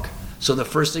dog. So the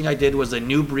first thing I did was a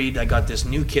new breed. I got this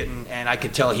new kitten, and I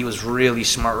could tell he was really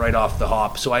smart right off the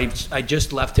hop. So I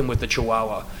just left him with the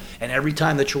Chihuahua. And every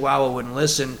time the Chihuahua wouldn't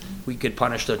listen, we could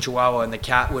punish the Chihuahua, and the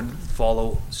cat would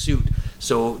follow suit.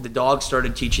 So the dog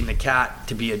started teaching the cat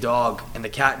to be a dog, and the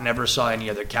cat never saw any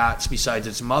other cats besides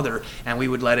its mother, and we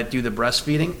would let it do the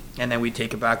breastfeeding, and then we'd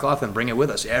take it back off and bring it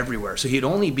with us everywhere. So he'd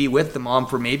only be with the mom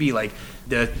for maybe like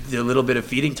the little bit of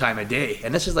feeding time a day.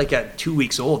 And this is like at 2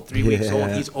 weeks old, 3 weeks old.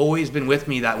 He's always been with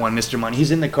me, that one, Mr. Money.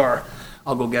 He's in the car.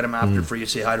 I'll go get him after for you,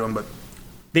 say hi to him. But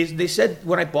they said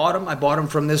when I bought him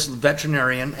from this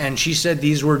veterinarian, and she said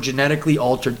these were genetically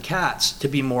altered cats to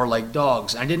be more like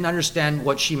dogs. I didn't understand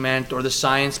what she meant or the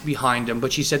science behind them,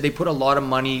 but she said they put a lot of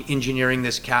money engineering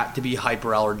this cat to be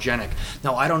hyperallergenic.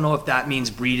 Now, I don't know if that means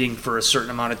breeding for a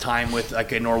certain amount of time with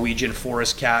like a Norwegian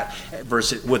forest cat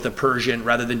versus with a Persian,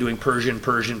 rather than doing Persian,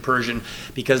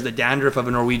 because the dandruff of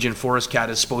a Norwegian forest cat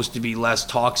is supposed to be less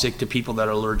toxic to people that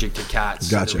are allergic to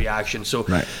cats. Gotcha. The reaction. So.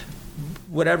 Right.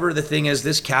 Whatever the thing is,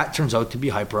 this cat turns out to be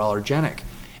hyperallergenic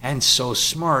and so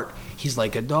smart, he's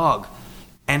like a dog.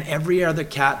 And every other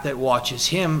cat that watches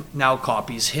him now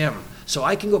copies him. So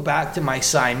I can go back to my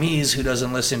Siamese who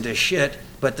doesn't listen to shit,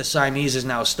 but the Siamese is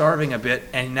now starving a bit,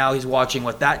 and now he's watching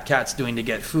what that cat's doing to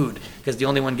get food, because the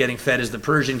only one getting fed is the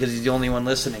Persian, because he's the only one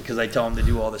listening, because I tell him to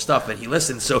do all the stuff and he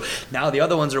listens. So now the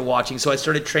other ones are watching. So I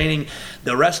started training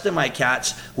the rest of my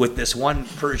cats with this one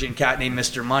Persian cat named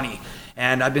Mr. Money.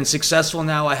 And I've been successful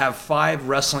now. I have 5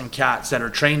 wrestling cats that are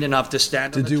trained enough to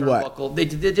stand on the turnbuckle. What? They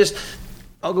just,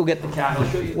 I'll go get the cat. I'll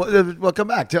show you. Well, come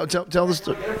back. Tell the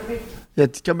story. Yeah,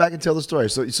 come back and tell the story.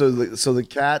 So the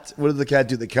cat. What did the cat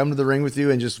do? They come to the ring with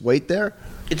you and just wait there?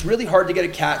 It's really hard to get a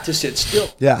cat to sit still.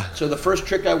 Yeah. So the first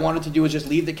trick I wanted to do was just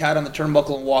leave the cat on the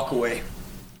turnbuckle and walk away.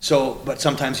 But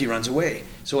sometimes he runs away.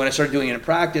 So when I started doing it in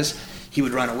practice, he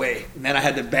would run away. And then I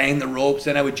had to bang the ropes,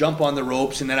 then I would jump on the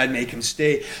ropes, and then I'd make him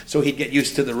stay so he'd get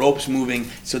used to the ropes moving,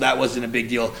 so that wasn't a big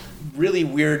deal. Really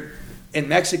weird. In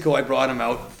Mexico, I brought him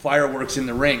out, fireworks in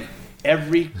the ring.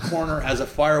 Every corner has a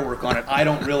firework on it. I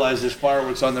don't realize there's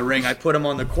fireworks on the ring. I put him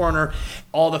on the corner,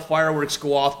 all the fireworks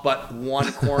go off, but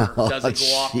one corner doesn't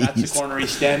go off. That's the corner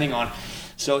he's standing on.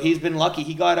 So he's been lucky.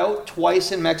 He got out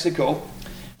twice in Mexico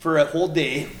for a whole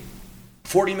day.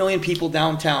 40 million people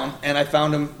downtown, and I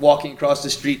found him walking across the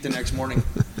street the next morning.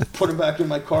 Put him back in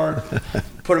my car,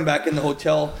 put him back in the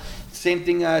hotel. Same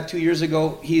thing 2 years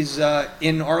ago. He's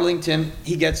in Arlington.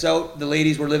 He gets out. The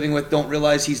ladies we're living with don't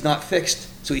realize he's not fixed,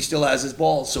 so he still has his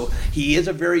balls. So he is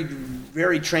a very,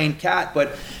 very trained cat,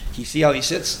 but you see how he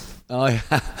sits? Oh,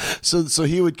 yeah. So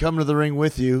he would come to the ring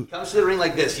with you. He comes to the ring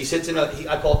like this. He sits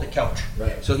I call it the couch.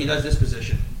 Right. So he does this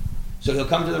position. So he'll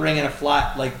come to the ring in a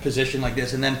flat position like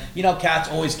this, and then cats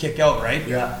always kick out, right?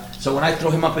 Yeah. So when I throw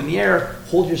him up in the air,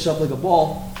 hold yourself like a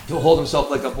ball. He'll hold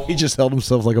himself like a ball. He just held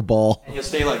himself like a ball. And he'll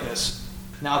stay like this.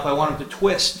 Now if I want him to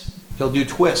twist, he'll do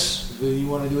twists. Do you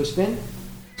want to do a spin?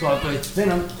 So if I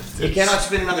spin him, you cannot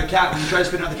spin another cat. When you try to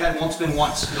spin another cat, it won't spin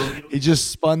once. He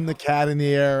just spun the cat in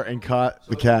the air and caught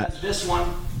the cat. This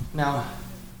one, now,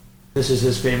 this is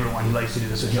his favorite one. He likes to do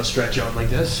this. So he'll stretch out like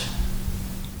this.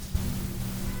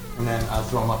 And then I'll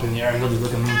throw him up in the air and he'll do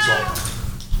like a moonsault.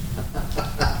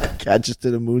 Cat just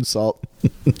did a moonsault.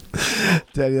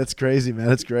 Teddy, that's crazy, man.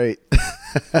 That's great.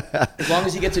 As long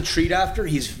as he gets a treat after,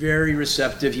 he's very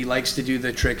receptive. He likes to do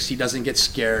the tricks. He doesn't get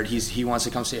scared. He wants to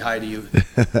come say hi to you.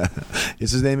 Is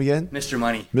his name again? Mr.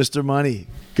 Money. Mr. Money.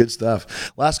 Good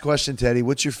stuff. Last question, Teddy.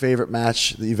 What's your favorite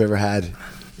match that you've ever had,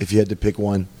 if you had to pick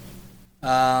one?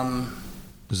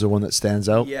 Is there one that stands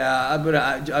out? Yeah, but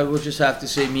I will just have to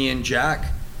say me and Jack.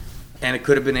 And it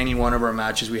could have been any one of our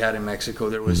matches we had in Mexico.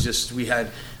 There was just,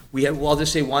 well, I'll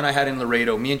just say one I had in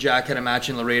Laredo. Me and Jack had a match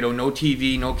in Laredo. No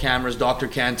TV, no cameras, Dr.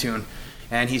 Cantoon.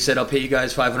 And he said, I'll pay you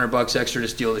guys $500 extra to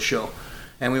steal the show.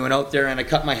 And we went out there and I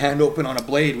cut my hand open on a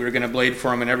blade. We were going to blade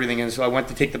for him and everything. And so I went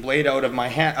to take the blade out of my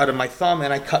hand, out of my thumb,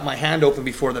 and I cut my hand open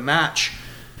before the match.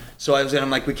 So I'm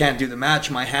like, we can't do the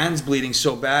match. My hand's bleeding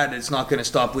so bad, it's not going to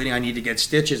stop bleeding. I need to get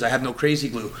stitches. I have no crazy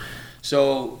glue.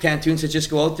 So Cantoon said, just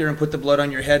go out there and put the blood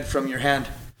on your head from your hand.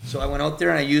 So I went out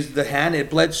there and I used the hand. It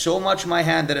bled so much my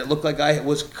hand that it looked like I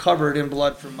was covered in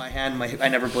blood from my hand. I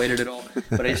never bladed at all,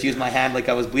 but I just used my hand like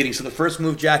I was bleeding. So the first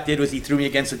move Jack did was he threw me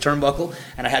against the turnbuckle,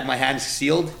 and I had my hand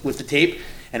sealed with the tape.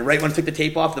 And right when I took the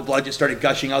tape off, the blood just started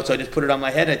gushing out. So I just put it on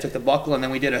my head. I took the buckle, and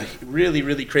then we did a really,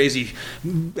 really crazy,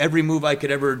 every move I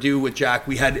could ever do with Jack.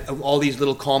 We had all these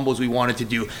little combos we wanted to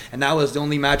do. And that was the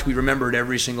only match we remembered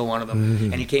every single one of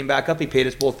them. And he came back up. He paid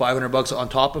us both $500 on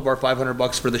top of our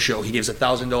 $500 for the show. He gave us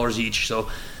 $1,000 each. So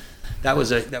that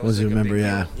was a big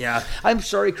deal. Yeah. I'm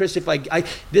sorry, Chris, if I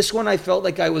this one I felt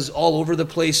like I was all over the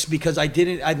place because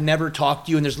I'd never talked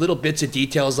to you, and there's little bits of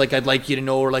details like I'd like you to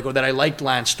know, or that I liked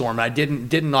Lance Storm. I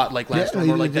did not like Lance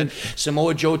Storm, or like that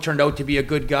Samoa Joe turned out to be a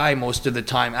good guy most of the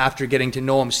time after getting to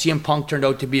know him. CM Punk turned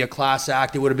out to be a class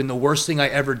act. It would have been the worst thing I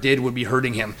ever did would be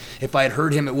hurting him. If I had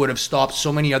hurt him, it would have stopped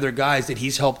so many other guys that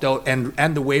he's helped out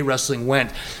and the way wrestling went.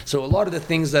 So a lot of the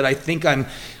things that I think I'm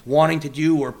wanting to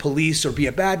do or police or be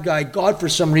a bad guy, God for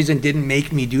some reason didn't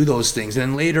make me do those things.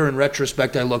 And then later in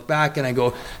retrospect I look back and I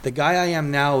go, the guy I am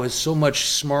now is so much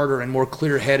smarter and more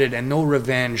clear-headed, and no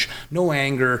revenge, no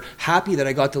anger, happy that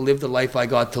I got to live the life I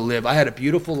got to live. I had a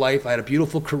beautiful life, I had a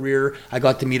beautiful career, I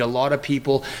got to meet a lot of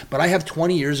people, but I have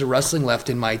 20 years of wrestling left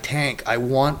in my tank. I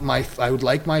would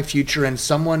like my future and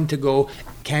someone to go,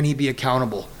 can he be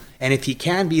accountable? And if he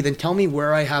can be, then tell me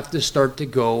where I have to start to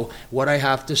go, what I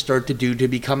have to start to do to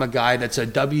become a guy that's a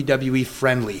WWE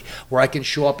friendly, where I can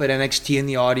show up at NXT in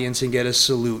the audience and get a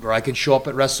salute, or I can show up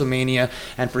at WrestleMania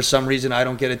and for some reason I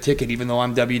don't get a ticket even though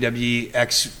I'm WWE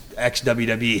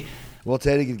ex-WWE. Well,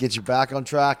 Teddy, can get you back on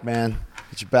track, man.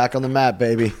 Get you back on the map,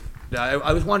 baby.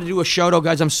 I just wanted to do a shout out,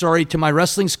 guys. I'm sorry, to my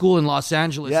wrestling school in Los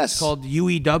Angeles. Yes. It's called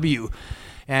UEW.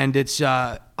 And it's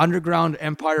Underground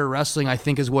Empire Wrestling, I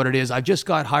think is what it is. I just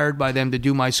got hired by them to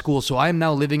do my school. So I am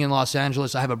now living in Los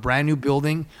Angeles. I have a brand new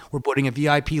building. We're putting a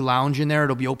VIP lounge in there.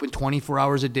 It'll be open 24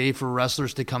 hours a day for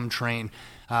wrestlers to come train.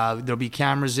 There'll be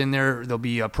cameras in there. There'll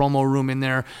be a promo room in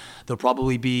there. There'll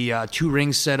probably be 2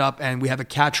 rings set up, and we have a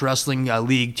catch wrestling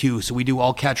league too. So we do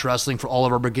all catch wrestling for all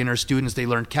of our beginner students. They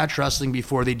learn catch wrestling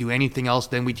before they do anything else.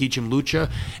 Then we teach them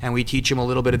lucha, and we teach them a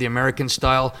little bit of the American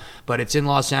style. But it's in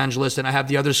Los Angeles, and I have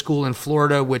the other school in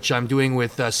Florida, which I'm doing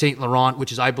with St. Laurent,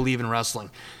 which is I Believe in Wrestling.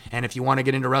 And if you want to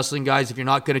get into wrestling, guys, if you're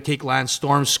not going to take Lance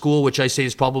Storm's school, which I say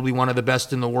is probably one of the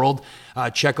best in the world,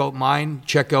 check out mine.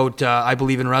 Check out I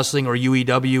Believe in Wrestling, or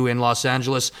UEW in Los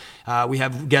Angeles. We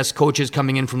have guest coaches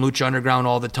coming in from Lucha Underground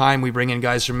all the time. We bring in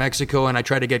guys from Mexico, and I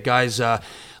try to get guys,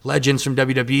 legends from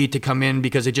WWE to come in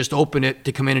because they just open it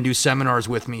to come in and do seminars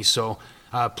with me. So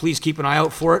please keep an eye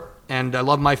out for it. And I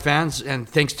love my fans, and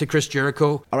thanks to Chris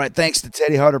Jericho. All right, thanks to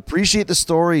Teddy Hart. Appreciate the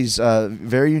stories.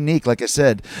 Very unique. Like I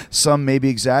said, some may be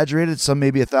exaggerated, some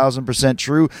may be 1,000%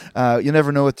 true. You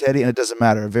never know with Teddy, and it doesn't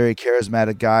matter. A very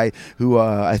charismatic guy who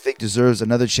I think deserves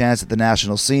another chance at the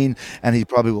national scene, and he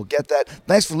probably will get that.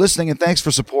 Thanks for listening, and thanks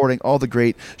for supporting all the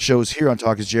great shows here on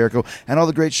Talk is Jericho, and all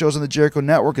the great shows on the Jericho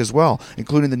Network as well,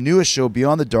 including the newest show,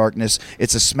 Beyond the Darkness.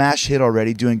 It's a smash hit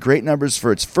already, doing great numbers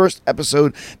for its first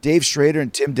episode. Dave Schrader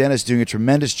and Tim Dennis doing a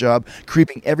tremendous job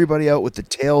creeping everybody out with the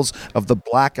tales of the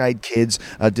black-eyed kids,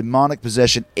 demonic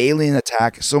possession, alien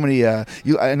attack. So many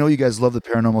I know you guys love the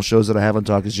paranormal shows that I have on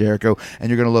Talk is Jericho, and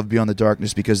you're going to love Beyond the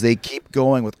Darkness because they keep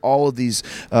going with all of these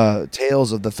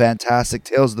tales of the fantastic,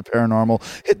 tales of the paranormal.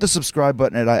 Hit the subscribe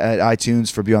button at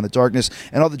iTunes for Beyond the Darkness,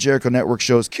 and all the Jericho Network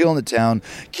shows, Killing the Town,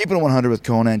 Keeping It 100 with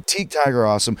Conan, Teak Tiger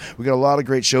Awesome. We got a lot of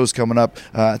great shows coming up.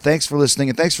 Thanks for listening,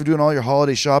 and thanks for doing all your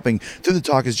holiday shopping through the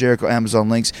Talk is Jericho Amazon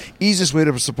links. Easiest way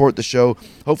to support the show,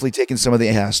 hopefully taking some of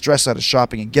the stress out of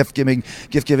shopping and gift giving.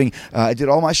 I did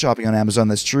all my shopping on Amazon,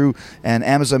 that's true, and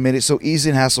Amazon made it so easy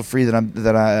and hassle-free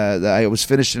that I was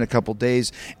finished in a couple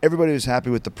days. Everybody was happy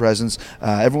with the presents.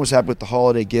 Everyone was happy with the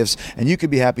holiday gifts, and you could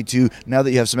be happy too. Now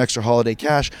that you have some extra holiday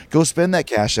cash, go spend that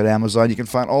cash at Amazon. You can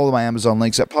find all of my Amazon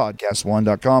links at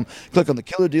podcast1.com. Click on the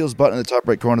Killer Deals button in the top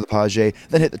right corner of the page,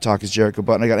 then hit the Talk is Jericho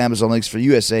button. I got Amazon links for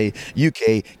USA,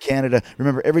 UK, Canada.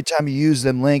 Remember, every time you use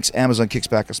them links, Amazon kicks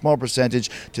back a small percentage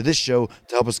to this show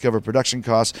to help us cover production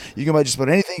costs. You can buy just about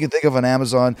anything you can think of on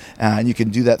Amazon, and you can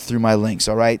do that through my links,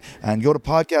 all right? And go to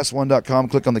podcast1.com,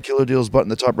 click on the Killer Deals button in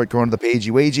the top right corner of the page,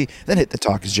 then hit the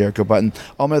Talk is Jericho button.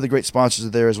 All my other great sponsors are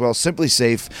there as well. Simply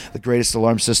Safe, the greatest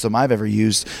alarm system I've ever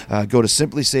used. Go to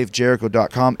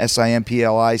simplysafejericho.com,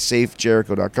 SIMPLI,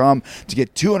 safejericho.com to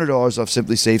get $200 off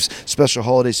Simply Safe's special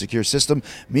holiday secure system.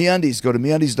 MeUndies, go to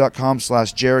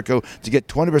MeUndies.com/Jericho to get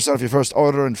 20% off your first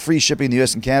order and free shipping in the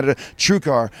US and Canada.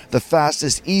 TrueCar, the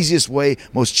fastest, easiest way,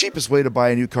 most cheapest way to buy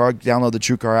a new car. Download the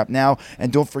TrueCar app now.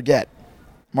 And don't forget,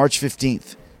 March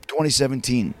 15th,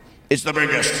 2017. It's the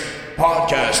biggest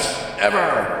podcast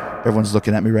ever. Everyone's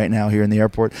looking at me right now here in the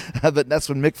airport. But that's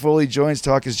when Mick Foley joins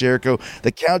Talk is Jericho.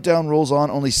 The countdown rolls on.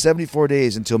 Only 74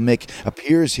 days until Mick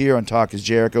appears here on Talk is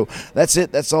Jericho. That's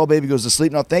it. That's all. Baby goes to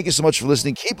sleep. Now, thank you so much for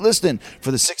listening. Keep listening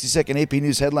for the 60-second AP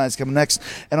News headlines coming next.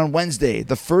 And on Wednesday,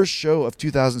 the first show of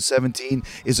 2017,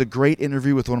 is a great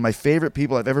interview with one of my favorite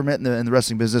people I've ever met in the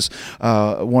wrestling business.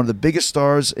 One of the biggest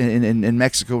stars in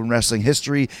Mexico in wrestling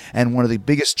history, and one of the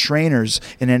biggest trainers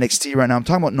in NXT right now. I'm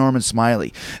talking about Norman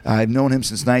Smiley. I've known him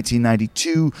since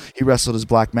 1992. He wrestled as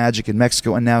Black Magic in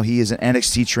Mexico, and now he is an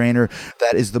NXT trainer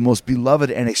that is the most beloved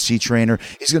NXT trainer.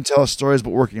 He's going to tell us stories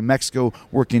about working in Mexico,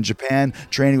 working in Japan,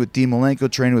 training with Dean Malenko,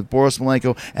 training with Boris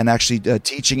Malenko, and actually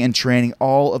teaching and training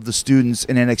all of the students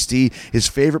in NXT. His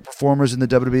favorite performers in the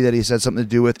WWE that he's had something to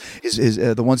do with is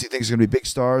the ones he thinks are going to be big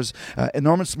stars. And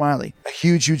Norman Smiley, a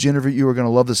huge interview. You are going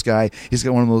to love this guy. He's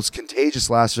got one of the most contagious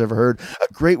laughs I've ever heard.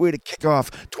 A great way to kick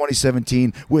off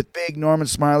 2017 with big Norman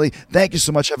Smiley. Thank you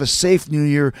so much. Have a safe New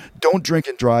Year. Don't drink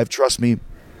and drive. Trust me.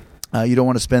 You don't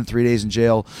want to spend 3 days in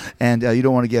jail, and you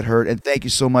don't want to get hurt. And thank you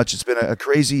so much. It's been a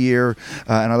crazy year,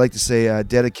 and I'd like to say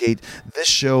dedicate this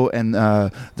show and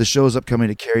the shows upcoming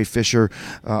to Carrie Fisher,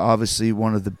 obviously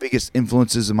one of the biggest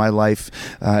influences in my life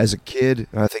as a kid.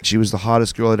 I think she was the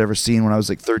hottest girl I'd ever seen when I was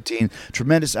like 13.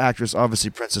 Tremendous actress, obviously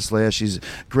Princess Leia. She's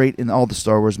great in all the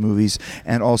Star Wars movies,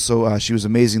 and also she was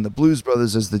amazing in the Blues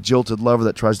Brothers as the jilted lover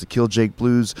that tries to kill Jake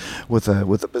Blues with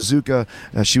a bazooka.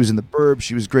 She was in The Burbs.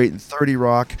 She was great in 30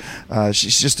 Rock.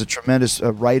 She's just a tremendous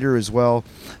writer as well.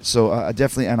 So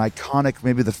definitely an iconic,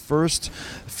 maybe the first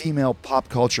female pop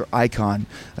culture icon,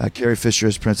 Carrie Fisher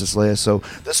as Princess Leia. So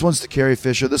this one's to Carrie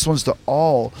Fisher. This one's to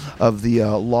all of the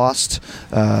lost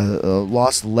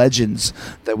legends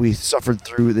that we suffered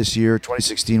through this year.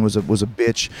 2016 was a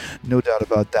bitch, no doubt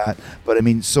about that. But I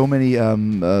mean, so many.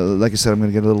 Like I said, I'm going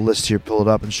to get a little list here, pull it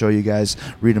up, and show you guys,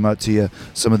 read them out to you.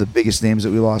 Some of the biggest names that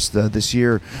we lost this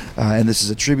year, and this is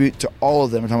a tribute to all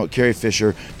of them. We're talking about Carrie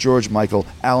Fisher, George Michael,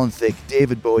 Alan Thicke,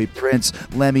 David Bowie, Prince,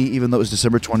 Lemmy, even though it was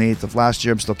December 28th of last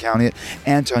year, I'm still counting it,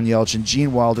 Anton Yelchin,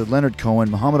 Gene Wilder, Leonard Cohen,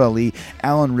 Muhammad Ali,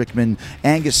 Alan Rickman,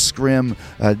 Angus Scrim,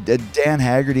 Dan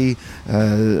Haggerty,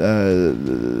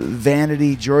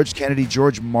 Vanity, George Kennedy,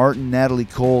 George Martin, Natalie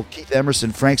Cole, Keith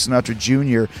Emerson, Frank Sinatra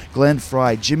Jr., Glenn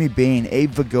Frey, Jimmy Bain,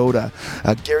 Abe Vigoda,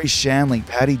 Gary Shandling,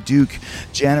 Patty Duke,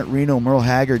 Janet Reno, Merle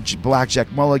Haggard, Blackjack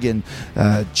Mulligan,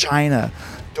 China,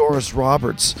 Doris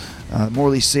Roberts,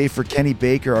 Morley Safer, Kenny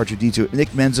Baker, R2D2, Nick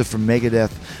Menza from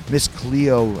Megadeth, Miss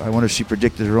Cleo, I wonder if she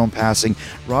predicted her own passing,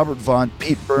 Robert Vaughn,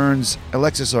 Pete Burns,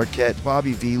 Alexis Arquette,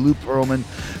 Bobby V, Lou Pearlman,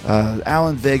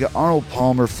 Alan Vega, Arnold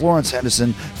Palmer, Florence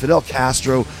Henderson, Fidel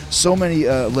Castro. So many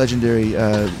legendary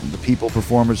people,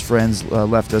 performers, friends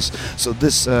left us. So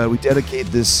this we dedicate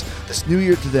this new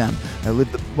year to them.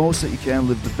 Live the most that you can,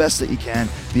 live the best that you can,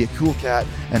 be a cool cat,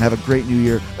 and have a great new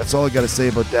year. That's all I got to say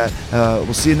about that.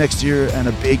 We'll see you next year, and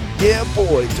a big yeah,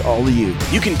 boy, to all of you.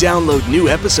 You can download new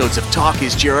episodes of Talk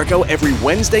is Jericho every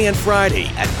Wednesday and Friday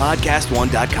at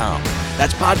podcastone.com.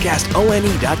 That's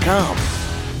podcastone.com.